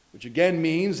 which again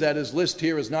means that his list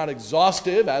here is not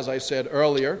exhaustive, as I said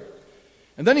earlier.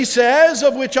 And then he says,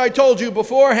 of which I told you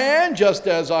beforehand, just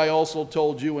as I also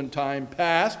told you in time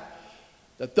past,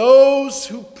 that those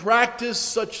who practice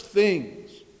such things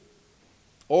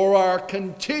or are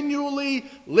continually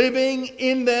living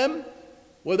in them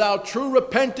without true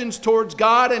repentance towards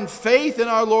God and faith in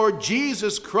our Lord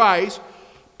Jesus Christ,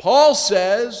 Paul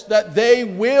says that they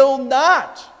will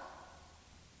not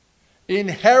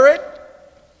inherit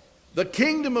the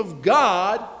kingdom of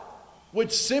God,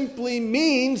 which simply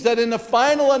means that in the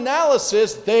final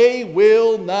analysis, they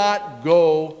will not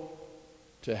go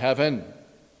to heaven.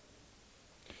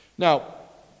 Now,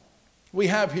 we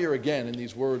have here again in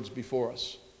these words before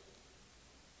us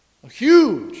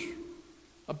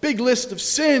a big list of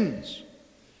sins,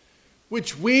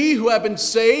 which we who have been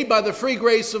saved by the free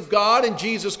grace of God in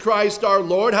Jesus Christ our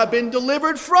Lord have been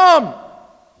delivered from.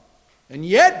 And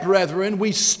yet, brethren,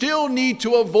 we still need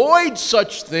to avoid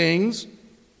such things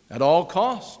at all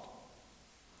cost.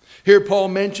 Here Paul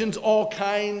mentions all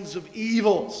kinds of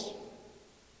evils.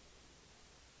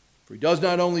 For he does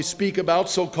not only speak about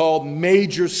so-called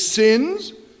major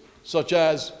sins, such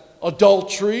as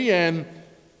adultery and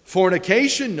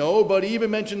fornication, no, but he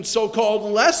even mentions so-called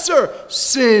lesser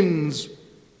sins,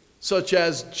 such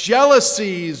as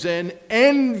jealousies and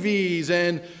envies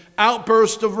and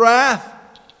outbursts of wrath.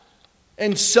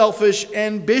 and selfish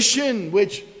ambition,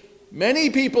 which many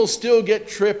people still get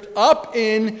tripped up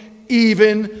in,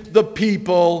 even the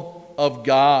people of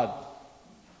God.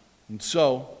 And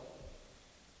so,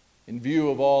 in view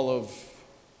of all of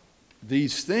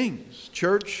these things,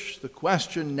 church, the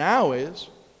question now is,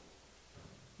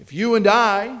 if you and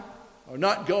I are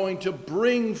not going to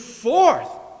bring forth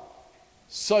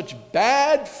such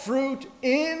bad fruit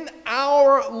in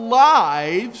our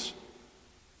lives,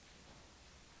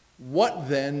 what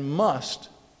then must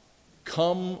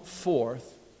come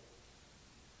forth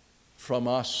from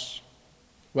us?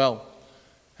 Well,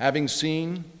 having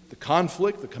seen the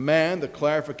conflict, the command, the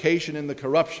clarification, and the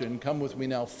corruption, come with me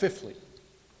now fifthly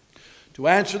to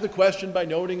answer the question by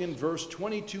noting in verse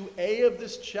 22a of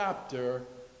this chapter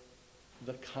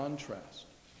the contrast.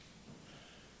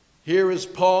 Here as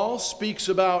Paul speaks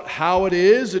about how it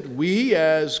is that we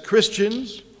as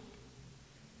Christians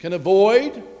can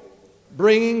avoid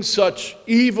bringing such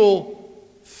evil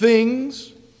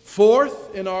things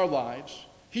forth in our lives,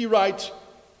 he writes,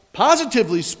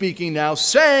 positively speaking now,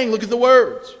 saying, look at the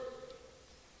words,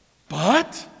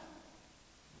 but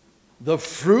the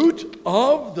fruit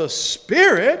of the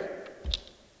Spirit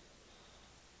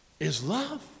is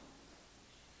love,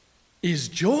 is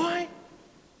joy,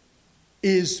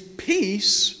 is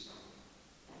peace,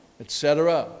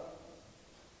 etc.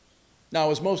 Now,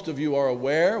 as most of you are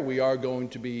aware, we are going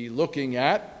to be looking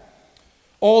at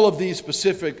all of these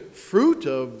specific fruit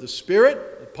of the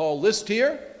Spirit that Paul lists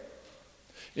here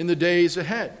in the days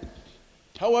ahead.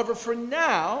 However, for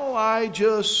now, I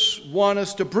just want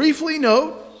us to briefly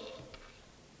note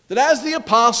that as the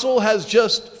apostle has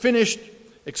just finished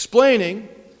explaining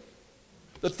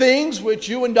the things which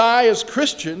you and I as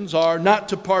Christians are not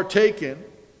to partake in,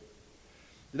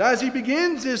 that as he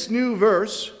begins this new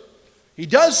verse, he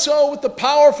does so with the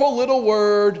powerful little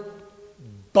word,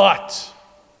 but.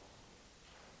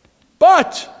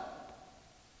 But,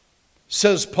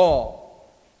 says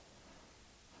Paul.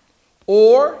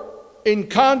 Or, in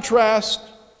contrast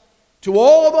to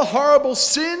all the horrible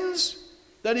sins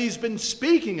that he's been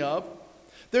speaking of,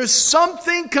 there's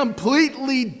something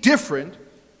completely different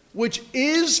which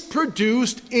is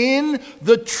produced in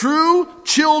the true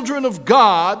children of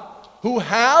God who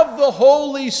have the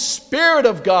Holy Spirit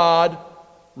of God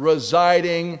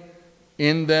residing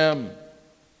in them.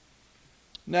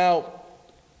 Now,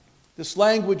 this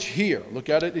language here, look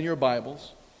at it in your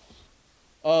Bibles,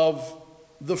 of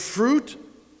the fruit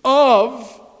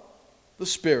of the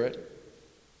Spirit,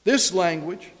 this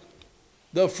language,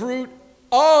 the fruit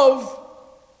of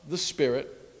the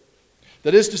Spirit,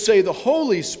 that is to say, the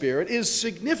Holy Spirit, is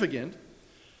significant.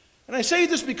 And I say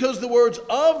this because the words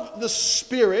of the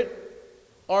Spirit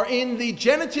are in the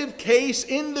genitive case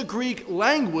in the Greek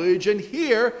language, and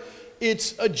here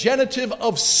it's a genitive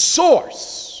of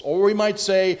source, or we might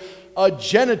say a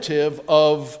genitive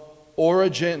of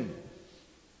origin.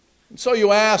 And so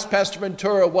you ask, Pastor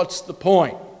Ventura, what's the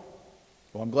point?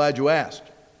 Well, I'm glad you asked.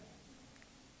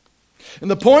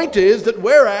 And the point is that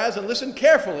whereas, and listen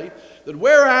carefully, that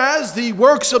whereas the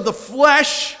works of the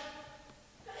flesh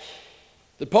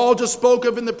that Paul just spoke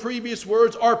of in the previous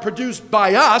words are produced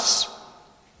by us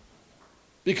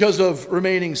because of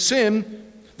remaining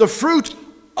sin, the fruit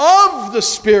of the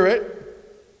Spirit,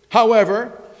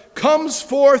 however, comes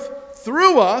forth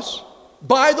through us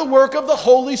by the work of the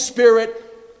Holy Spirit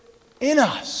in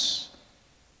us.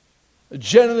 A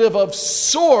genitive of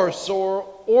source or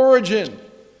origin.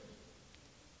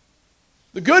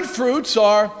 The good fruits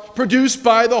are produced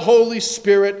by the Holy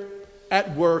Spirit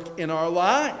at work in our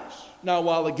lives. Now,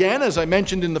 while again, as I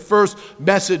mentioned in the first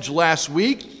message last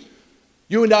week,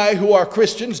 you and I who are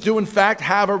Christians do in fact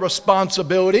have a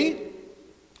responsibility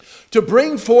to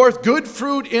bring forth good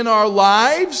fruit in our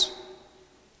lives,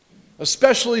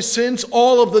 especially since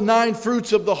all of the 9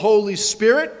 fruits of the Holy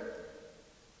Spirit,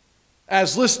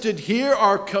 as listed here,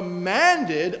 are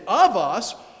commanded of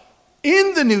us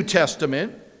in the New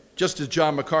Testament, just as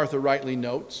John MacArthur rightly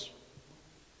notes.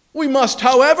 We must,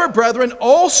 however, brethren,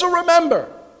 also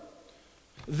remember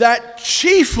that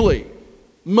chiefly,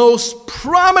 most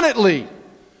prominently,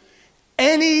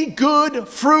 any good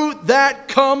fruit that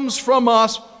comes from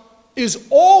us is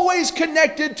always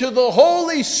connected to the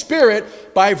Holy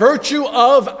Spirit by virtue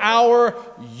of our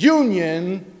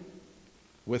union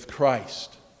with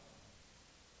Christ.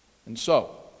 And so,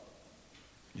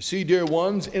 you see, dear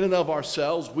ones, in and of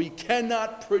ourselves, we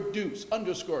cannot produce,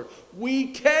 underscored, we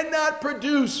cannot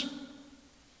produce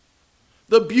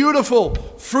the beautiful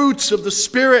fruits of the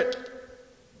Spirit,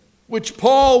 which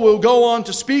Paul will go on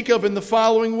to speak of in the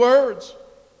following words,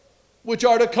 which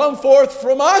are to come forth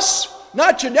from us,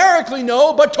 not generically,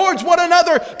 no, but towards one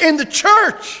another in the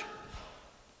church.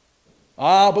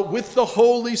 But with the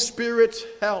Holy Spirit's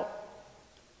help,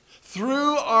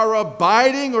 through our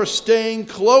abiding or staying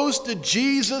close to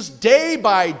Jesus day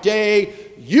by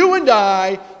day, you and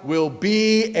I will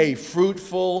be a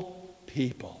fruitful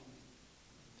people.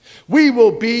 We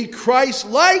will be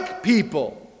Christ-like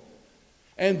people.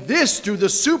 And this through the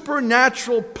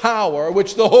supernatural power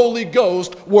which the Holy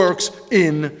Ghost works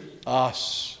in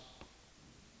us.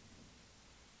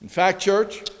 In fact,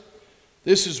 church,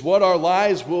 this is what our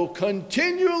lives will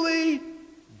continually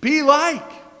be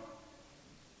like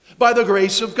by the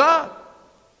grace of God.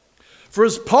 For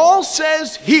as Paul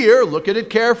says here, look at it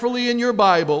carefully in your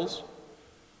Bibles,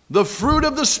 the fruit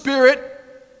of the Spirit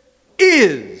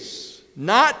is,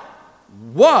 not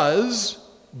was,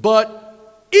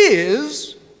 but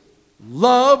is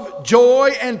love,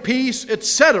 joy, and peace,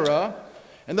 etc.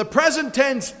 And the present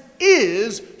tense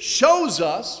is shows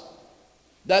us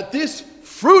that this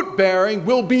fruit bearing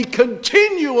will be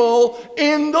continual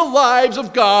in the lives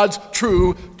of God's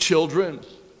true children.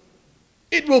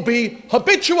 It will be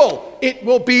habitual. It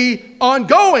will be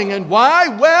ongoing. And why?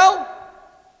 Well,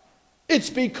 it's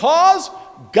because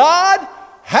God,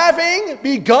 having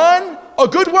begun a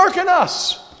good work in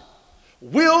us,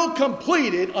 will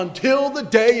complete it until the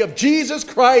day of Jesus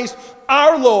Christ,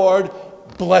 our Lord.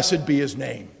 Blessed be his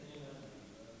name.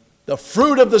 The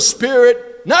fruit of the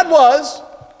Spirit not was,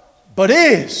 but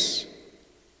is.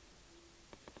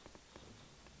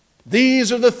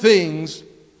 These are the things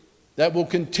that will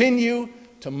continue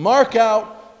to mark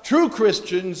out true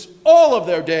Christians all of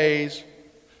their days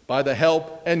by the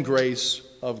help and grace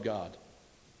of God.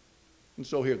 And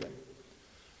so here then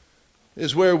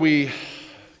is where we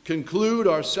conclude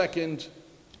our second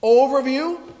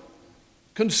overview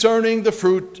concerning the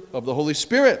fruit of the Holy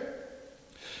Spirit.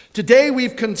 Today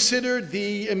we've considered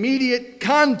the immediate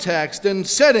context and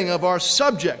setting of our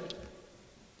subject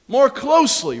more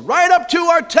closely, right up to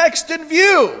our text in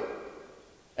view.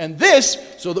 And this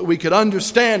so that we could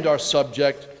understand our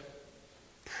subject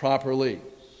properly.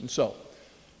 And so,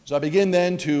 as I begin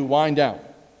then to wind down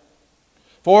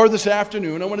for this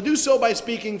afternoon, I want to do so by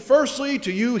speaking firstly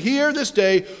to you here this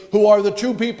day who are the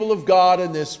true people of God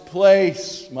in this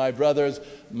place, my brothers,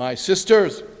 my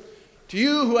sisters. To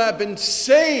you who have been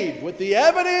saved with the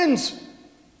evidence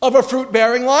of a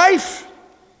fruit-bearing life,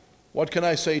 what can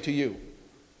I say to you?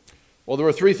 Well, there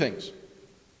are three things.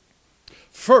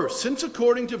 First, since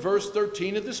according to verse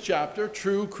 13 of this chapter,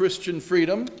 true Christian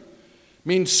freedom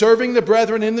means serving the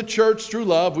brethren in the church through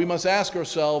love, we must ask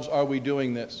ourselves, are we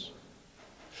doing this?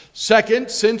 Second,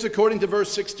 since according to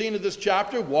verse 16 of this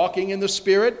chapter, walking in the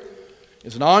Spirit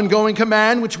is an ongoing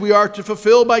command which we are to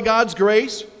fulfill by God's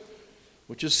grace,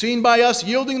 which is seen by us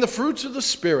yielding the fruits of the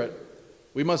Spirit,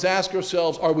 we must ask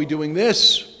ourselves, are we doing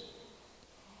this?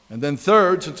 And then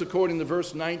third, since according to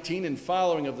verse 19 and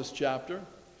following of this chapter,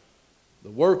 the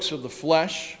works of the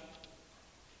flesh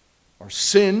are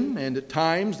sin, and at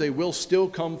times they will still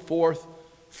come forth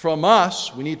from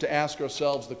us, we need to ask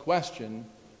ourselves the question,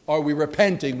 are we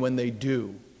repenting when they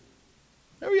do?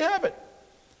 There you have it.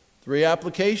 Three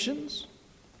applications,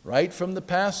 right from the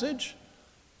passage.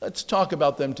 Let's talk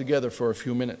about them together for a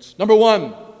few minutes. Number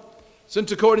one,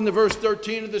 since according to verse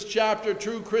 13 of this chapter,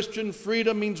 true Christian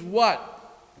freedom means what?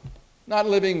 Not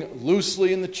living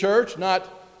loosely in the church, not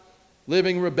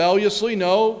living rebelliously,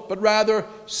 no, but rather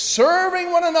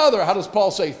serving one another. How does Paul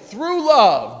say? Through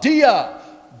love, dia,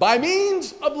 by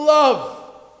means of love.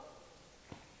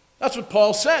 That's what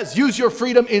Paul says. Use your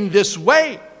freedom in this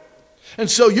way. And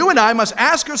so you and I must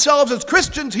ask ourselves as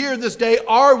Christians here this day,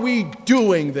 are we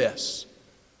doing this?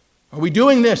 Are we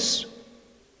doing this?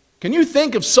 Can you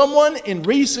think of someone in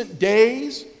recent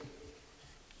days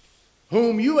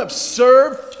whom you have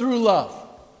served through love,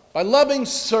 by loving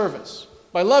service,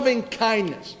 by loving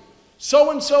kindness?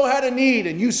 So-and-so had a need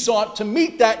and you sought to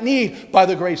meet that need by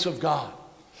the grace of God.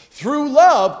 Through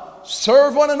love,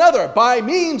 serve one another. By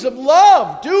means of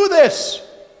love, do this.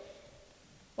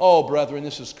 Oh, brethren,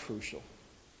 this is crucial.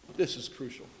 This is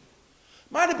crucial.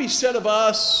 Might it be said of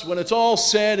us, when it's all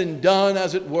said and done,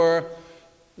 as it were,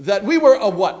 that we were a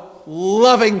what?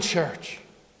 Loving church.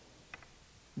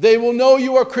 They will know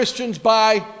you are Christians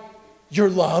by your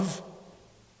love.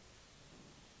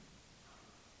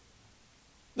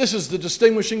 This is the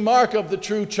distinguishing mark of the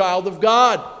true child of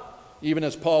God. Even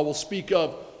as Paul will speak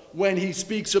of when he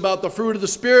speaks about the fruit of the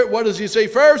Spirit, what does he say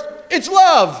first? It's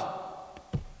love.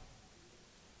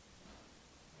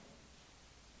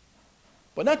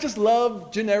 But not just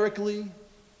love generically,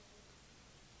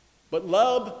 but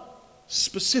love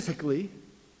specifically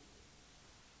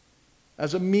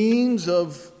as a means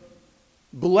of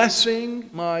blessing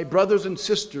my brothers and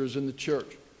sisters in the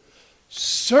church.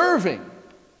 Serving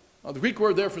The Greek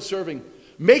word there for serving,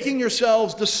 making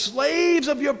yourselves the slaves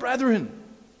of your brethren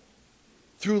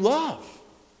through love.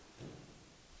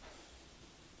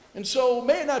 And so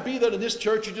may it not be that in this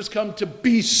church you just come to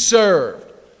be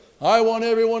served. I want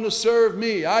everyone to serve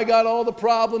me. I got all the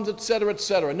problems, etc.,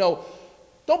 etc. No,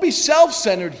 don't be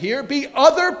self-centered here. Be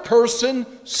other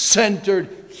person-centered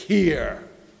here.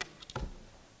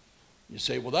 You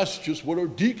say, well, that's just what our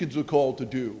deacons are called to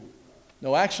do.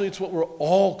 No, actually, it's what we're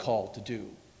all called to do.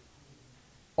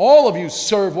 All of you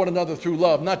serve one another through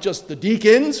love, not just the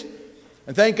deacons,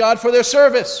 and thank God for their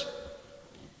service.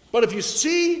 But if you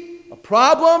see a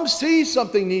problem, see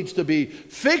something needs to be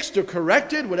fixed or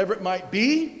corrected, whatever it might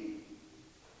be,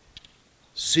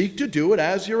 seek to do it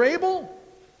as you're able.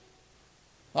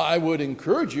 I would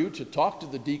encourage you to talk to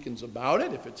the deacons about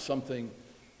it if it's something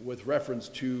with reference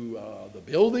to the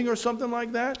building or something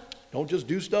like that. Don't just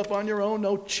do stuff on your own.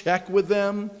 No, check with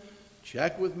them.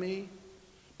 Check with me.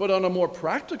 But on a more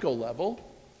practical level,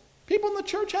 people in the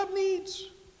church have needs.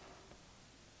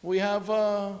 We have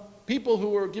people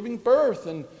who are giving birth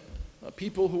and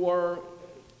people who are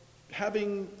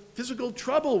having physical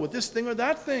trouble with this thing or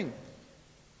that thing.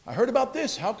 I heard about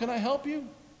this. How can I help you?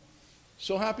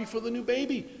 So happy for the new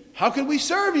baby. How can we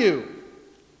serve you?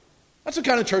 That's the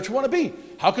kind of church we want to be.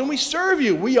 How can we serve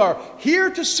you? We are here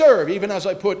to serve, even as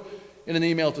I put in an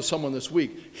email to someone this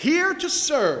week. Here to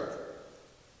serve.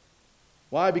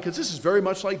 Why? Because this is very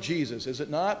much like Jesus, is it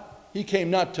not? He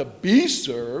came not to be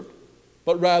served,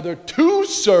 but rather to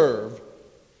serve.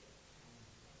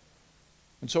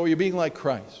 And so are you being like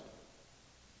Christ?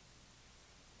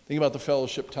 Think about the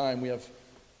fellowship time. We have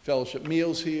fellowship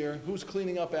meals here. Who's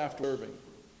cleaning up after serving?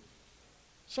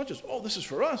 It's not just, oh, this is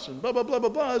for us and blah, blah, blah, blah,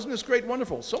 blah. Isn't this great,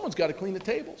 wonderful? Someone's got to clean the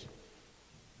tables.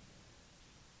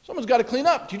 Someone's got to clean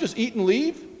up. Do you just eat and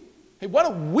leave? Hey, why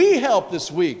don't we help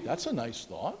this week? That's a nice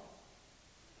thought.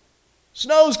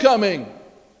 Snow's coming.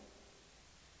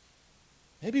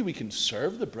 Maybe we can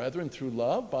serve the brethren through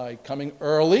love by coming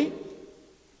early,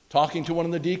 talking to one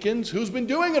of the deacons who's been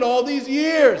doing it all these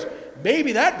years.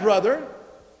 Maybe that brother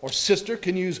or sister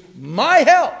can use my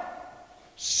help.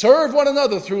 Serve one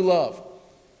another through love.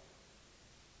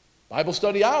 Bible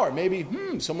study hour. Maybe,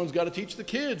 someone's got to teach the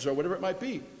kids or whatever it might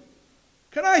be.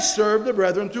 Can I serve the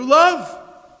brethren through love?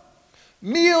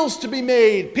 Meals to be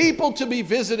made, people to be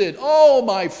visited. Oh,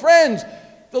 my friends,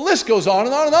 the list goes on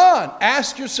and on and on.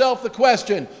 Ask yourself the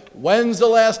question, when's the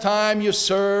last time you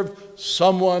served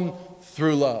someone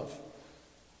through love?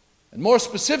 And more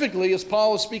specifically, as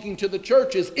Paul is speaking to the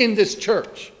churches in this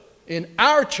church, in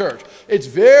our church, it's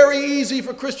very easy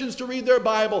for Christians to read their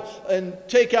Bible and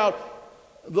take out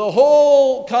the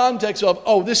whole context of,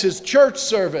 oh, this is church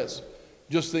service.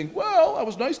 Just think, well, I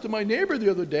was nice to my neighbor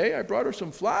the other day. I brought her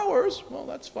some flowers. Well,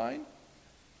 that's fine.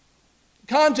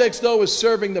 Context, though, is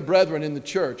serving the brethren in the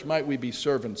church. Might we be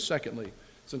servants, secondly,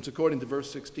 since according to verse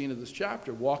 16 of this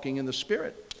chapter, walking in the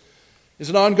Spirit is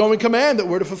an ongoing command that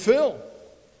we're to fulfill,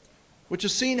 which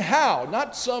is seen how?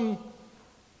 Not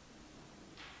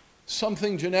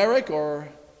something generic or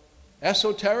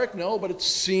esoteric, no, but it's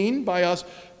seen by us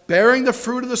bearing the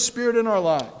fruit of the Spirit in our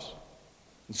lives.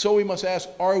 And so we must ask,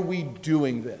 are we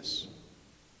doing this?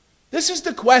 This is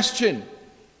the question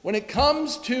when it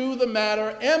comes to the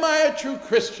matter, am I a true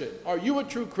Christian? Are you a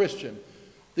true Christian?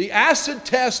 The acid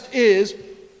test is,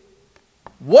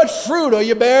 what fruit are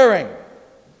you bearing?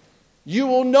 You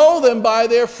will know them by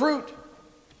their fruit.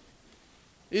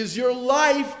 Is your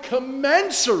life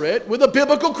commensurate with a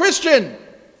biblical Christian?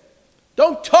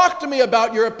 Don't talk to me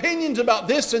about your opinions about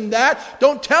this and that.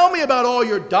 Don't tell me about all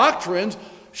your doctrines.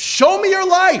 Show me your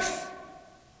life.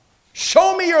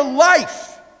 Show me your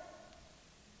life.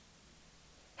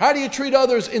 How do you treat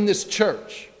others in this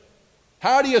church?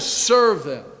 How do you serve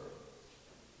them?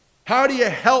 How do you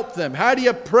help them? How do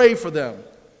you pray for them?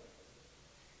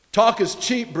 Talk is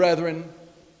cheap, brethren.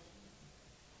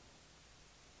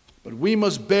 But we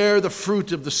must bear the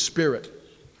fruit of the Spirit.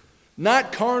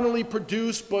 Not carnally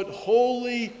produced, but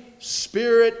Holy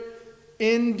Spirit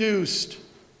induced.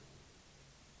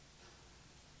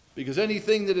 Because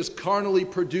anything that is carnally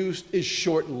produced is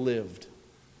short-lived.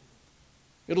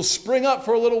 It'll spring up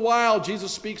for a little while.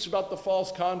 Jesus speaks about the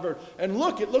false convert. And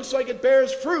look, it looks like it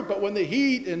bears fruit, but when the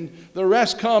heat and the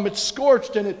rest come, it's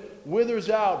scorched and it withers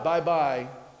out. Bye-bye.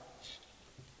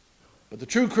 But the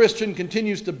true Christian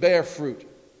continues to bear fruit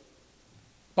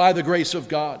by the grace of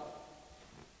God.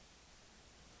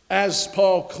 As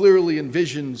Paul clearly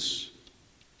envisions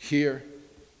here.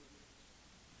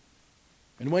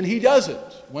 And when he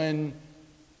doesn't, when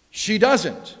she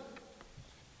doesn't,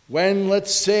 when,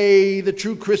 let's say, the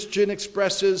true Christian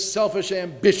expresses selfish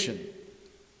ambition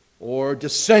or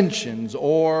dissensions,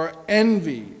 or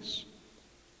envies,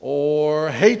 or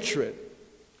hatred,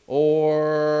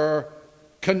 or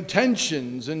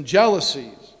contentions and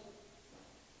jealousies,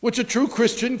 which a true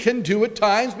Christian can do at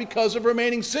times because of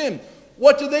remaining sin.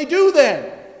 What do they do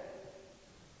then?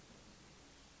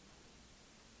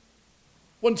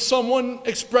 When someone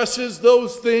expresses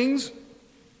those things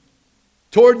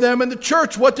toward them in the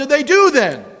church, what do they do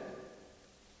then?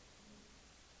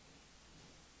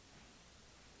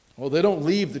 Well, they don't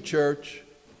leave the church.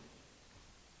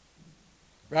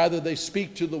 Rather, they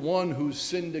speak to the one who's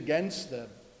sinned against them,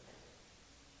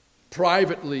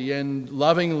 privately and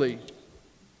lovingly,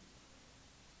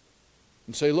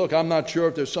 and say, look, I'm not sure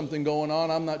if there's something going on.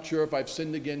 I'm not sure if I've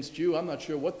sinned against you. I'm not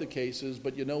sure what the case is,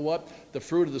 but you know what? The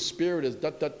fruit of the Spirit is ...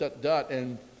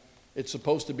 and it's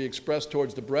supposed to be expressed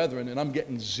towards the brethren, and I'm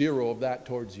getting zero of that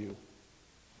towards you.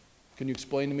 Can you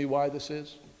explain to me why this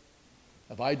is?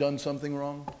 Have I done something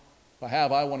wrong? If I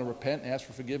have, I want to repent and ask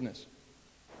for forgiveness.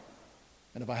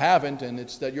 And if I haven't, and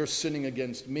it's that you're sinning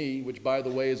against me, which, by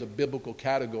the way, is a biblical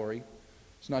category.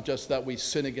 It's not just that we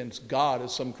sin against God,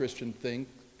 as some Christians think.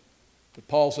 But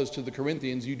Paul says to the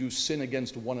Corinthians, you do sin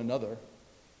against one another.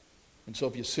 And so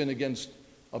if you sin against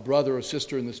a brother or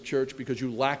sister in this church because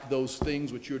you lack those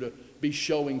things which you're to be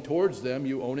showing towards them,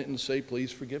 you own it and say,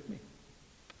 please forgive me.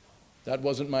 That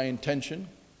wasn't my intention,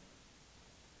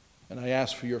 and I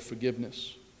ask for your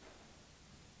forgiveness.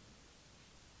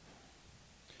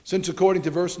 Since according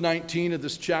to verse 19 of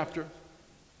this chapter,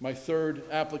 my third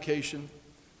application,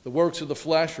 the works of the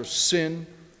flesh are sin,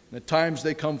 and at times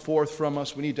they come forth from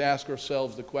us, we need to ask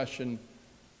ourselves the question,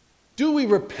 do we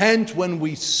repent when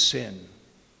we sin?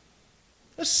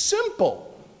 It's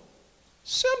simple.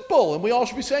 Simple. And we all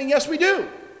should be saying, yes, we do.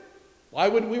 Why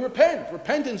wouldn't we repent?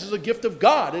 Repentance is a gift of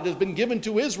God. It has been given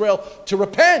to Israel to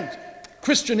repent.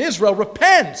 Christian Israel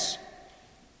repents.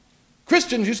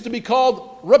 Christians used to be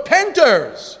called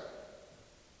repenters.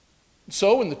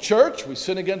 So in the church, we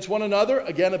sin against one another.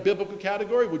 Again, a biblical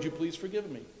category. Would you please forgive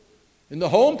me? In the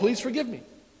home, please forgive me.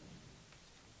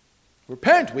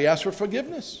 Repent. We ask for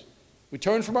forgiveness. We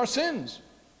turn from our sins.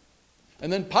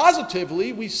 And then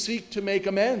positively, we seek to make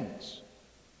amends.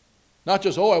 Not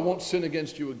just, I won't sin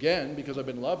against you again because I've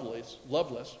been loveless.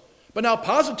 But now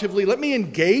positively, let me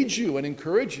engage you and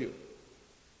encourage you.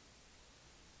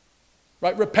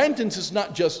 Right? Repentance is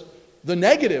not just the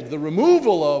negative, the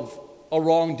removal of a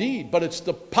wrong deed, but it's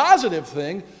the positive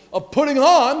thing of putting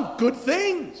on good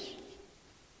things.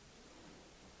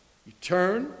 You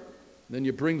turn, then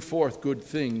you bring forth good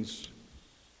things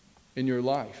in your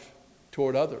life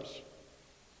toward others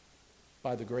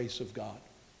by the grace of God.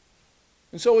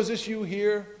 And so is this you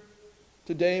here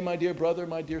today, my dear brother,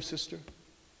 my dear sister?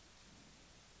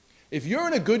 If you're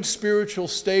in a good spiritual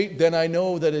state, then I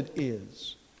know that it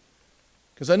is.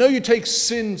 Because I know you take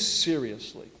sin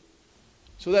seriously.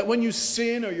 So that when you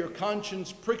sin or your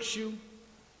conscience pricks you,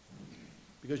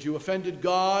 because you offended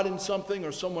God in something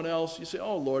or someone else, you say,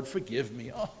 oh Lord, forgive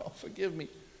me. Oh, forgive me.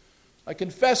 I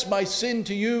confess my sin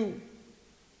to you.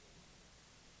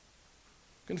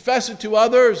 Confess it to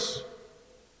others.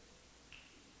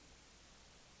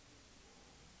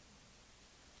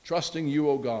 Trusting you,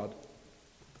 O God,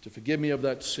 to forgive me of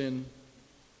that sin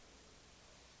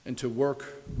and to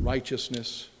work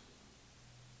righteousness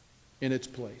in its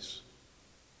place.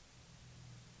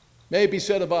 May it be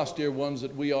said of us, dear ones,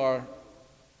 that we are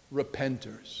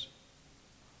repenters.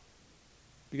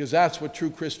 Because that's what true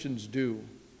Christians do.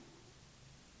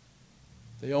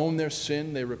 They own their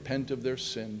sin, they repent of their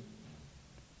sin.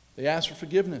 They ask for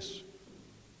forgiveness.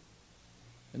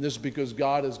 And this is because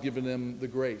God has given them the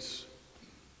grace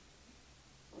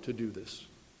to do this.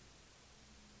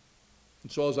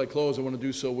 And so as I close, I want to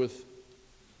do so with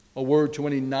a word to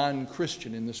any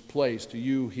non-Christian in this place, to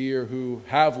you here who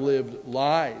have lived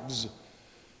lives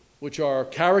which are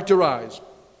characterized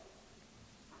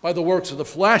by the works of the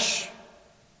flesh,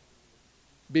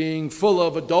 being full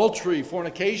of adultery,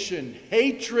 fornication,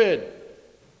 hatred,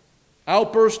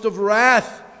 outburst of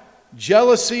wrath,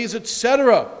 jealousies,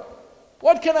 etc.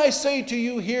 What can I say to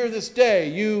you here this day,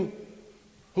 you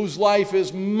whose life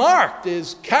is marked,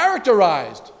 is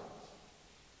characterized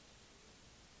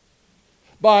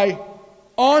by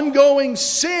ongoing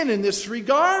sin in this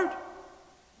regard?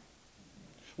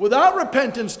 Without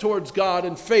repentance towards God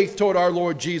and faith toward our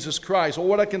Lord Jesus Christ. Well,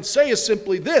 what I can say is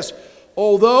simply this.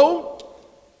 Although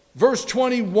verse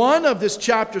 21 of this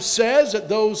chapter says that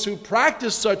those who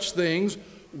practice such things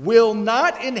will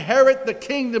not inherit the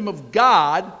kingdom of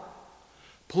God,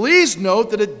 please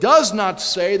note that it does not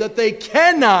say that they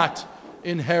cannot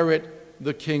inherit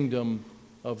the kingdom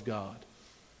of God.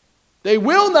 They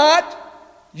will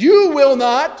not, you will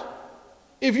not,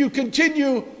 if you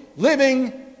continue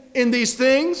living in these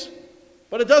things.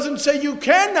 But it doesn't say you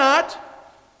cannot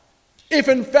if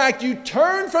in fact you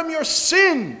turn from your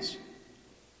sins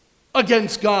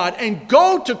against God and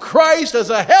go to Christ as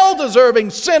a hell-deserving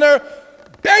sinner,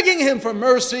 begging Him for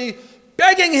mercy,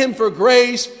 begging Him for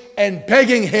grace, and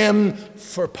begging Him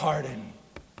for pardon.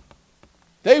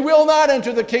 They will not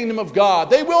enter the kingdom of God.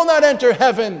 They will not enter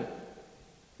heaven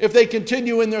if they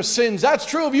continue in their sins. That's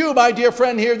true of you, my dear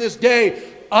friend, here this day.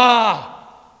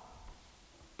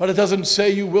 But it doesn't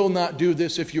say you will not do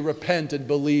this if you repent and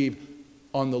believe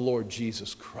on the Lord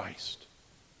Jesus Christ.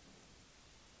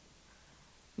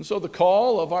 And so the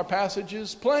call of our passage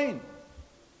is plain.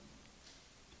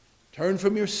 Turn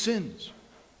from your sins.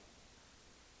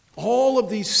 All of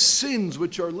these sins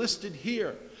which are listed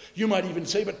here. You might even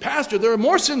say, but Pastor, there are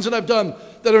more sins that I've done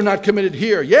that are not committed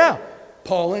here. Yeah,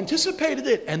 Paul anticipated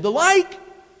it and the like.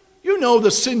 You know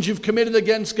the sins you've committed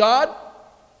against God.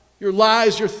 Your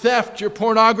lies, your theft, your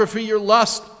pornography, your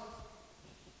lust,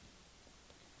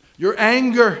 your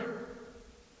anger,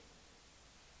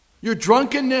 your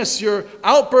drunkenness, your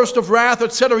outburst of wrath,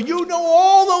 etc. You know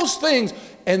all those things,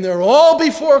 and they're all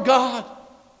before God,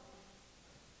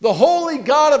 the holy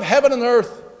God of heaven and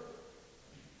earth,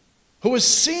 who has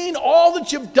seen all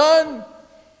that you've done.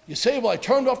 You say, well, I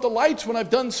turned off the lights when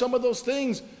I've done some of those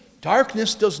things.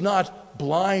 Darkness does not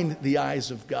blind the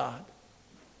eyes of God.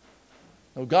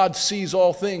 No, God sees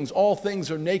all things. All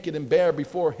things are naked and bare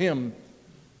before Him,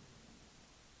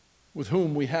 with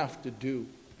whom we have to do.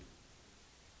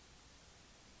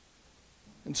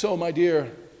 And so, my dear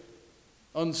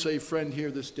unsaved friend here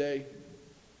this day,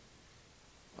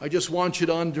 I just want you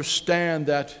to understand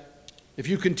that if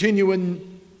you continue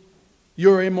in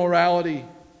your immorality,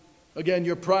 again,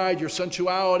 your pride, your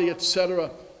sensuality,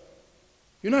 etc.,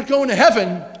 you're not going to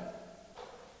heaven.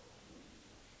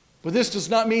 But this does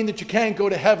not mean that you can't go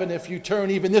to heaven if you turn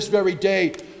even this very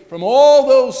day from all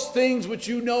those things which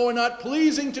you know are not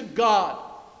pleasing to God,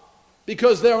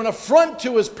 because they're an affront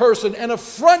to His person, an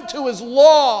affront to His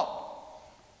law.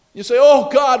 You say, oh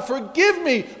God, forgive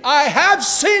me, I have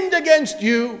sinned against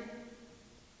you.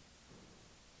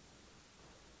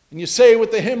 And you say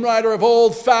with the hymn writer of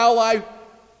old, foul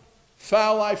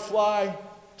I fly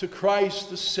to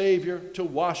Christ the Savior to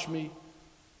wash me,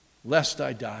 lest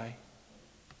I die.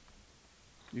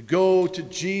 You go to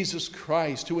Jesus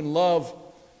Christ, who in love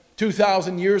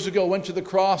 2,000 years ago went to the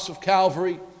cross of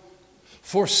Calvary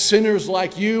for sinners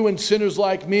like you and sinners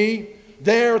like me.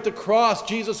 There at the cross,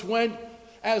 Jesus went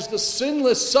as the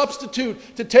sinless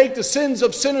substitute to take the sins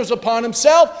of sinners upon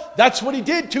Himself. That's what He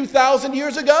did 2,000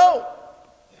 years ago.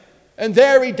 And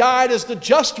there He died as the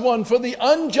just one for the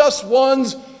unjust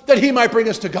ones, that He might bring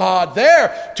us to God.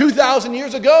 There, 2,000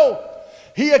 years ago,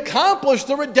 He accomplished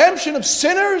the redemption of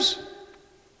sinners.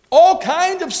 All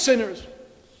kind of sinners.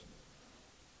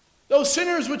 Those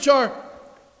sinners which are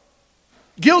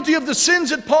guilty of the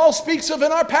sins that Paul speaks of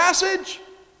in our passage.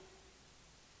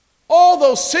 All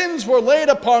those sins were laid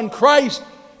upon Christ,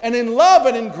 and in love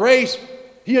and in grace,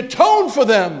 He atoned for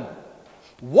them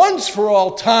once for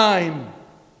all time.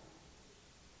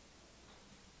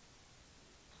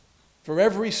 For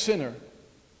every sinner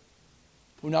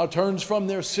who now turns from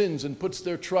their sins and puts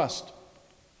their trust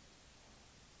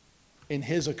in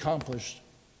His accomplished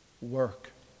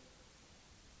work.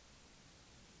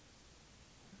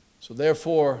 So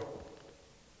therefore,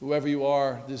 whoever you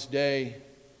are this day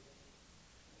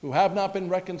who have not been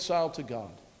reconciled to God,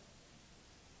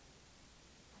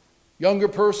 younger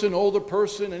person, older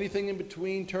person, anything in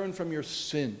between, turn from your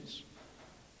sins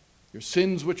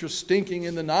which are stinking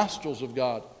in the nostrils of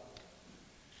God,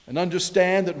 and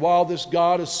understand that while this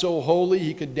God is so holy,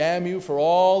 He could damn you for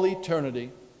all eternity.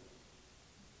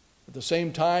 At the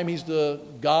same time, He's the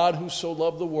God who so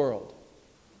loved the world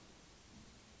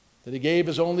that He gave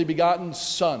His only begotten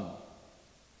Son,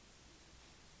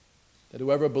 that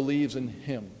whoever believes in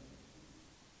Him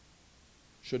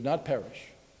should not perish,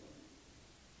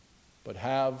 but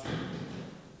have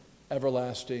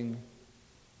everlasting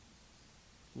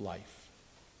life.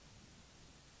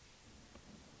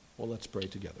 Well, let's pray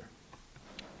together.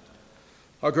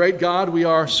 Our great God, we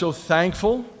are so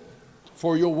thankful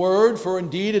for Your word, for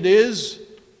indeed it is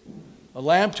a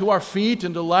lamp to our feet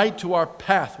and a light to our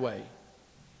pathway.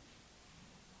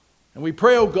 And we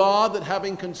pray, O God, that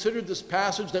having considered this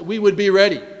passage, that we would be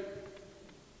ready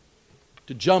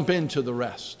to jump into the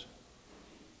rest.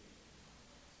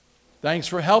 Thanks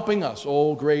for helping us,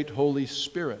 O great Holy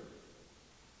Spirit.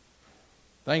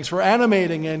 Thanks for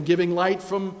animating and giving light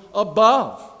from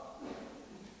above.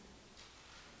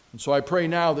 And so I pray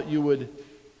now that You would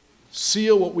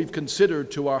seal what we've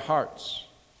considered to our hearts,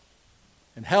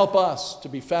 and help us to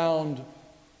be found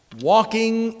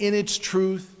walking in its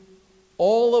truth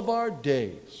all of our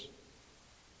days.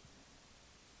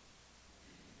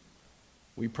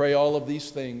 We pray all of these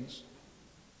things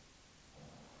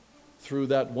through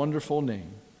that wonderful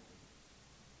name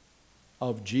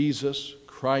of Jesus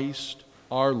Christ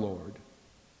our Lord.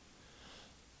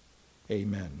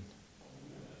 Amen.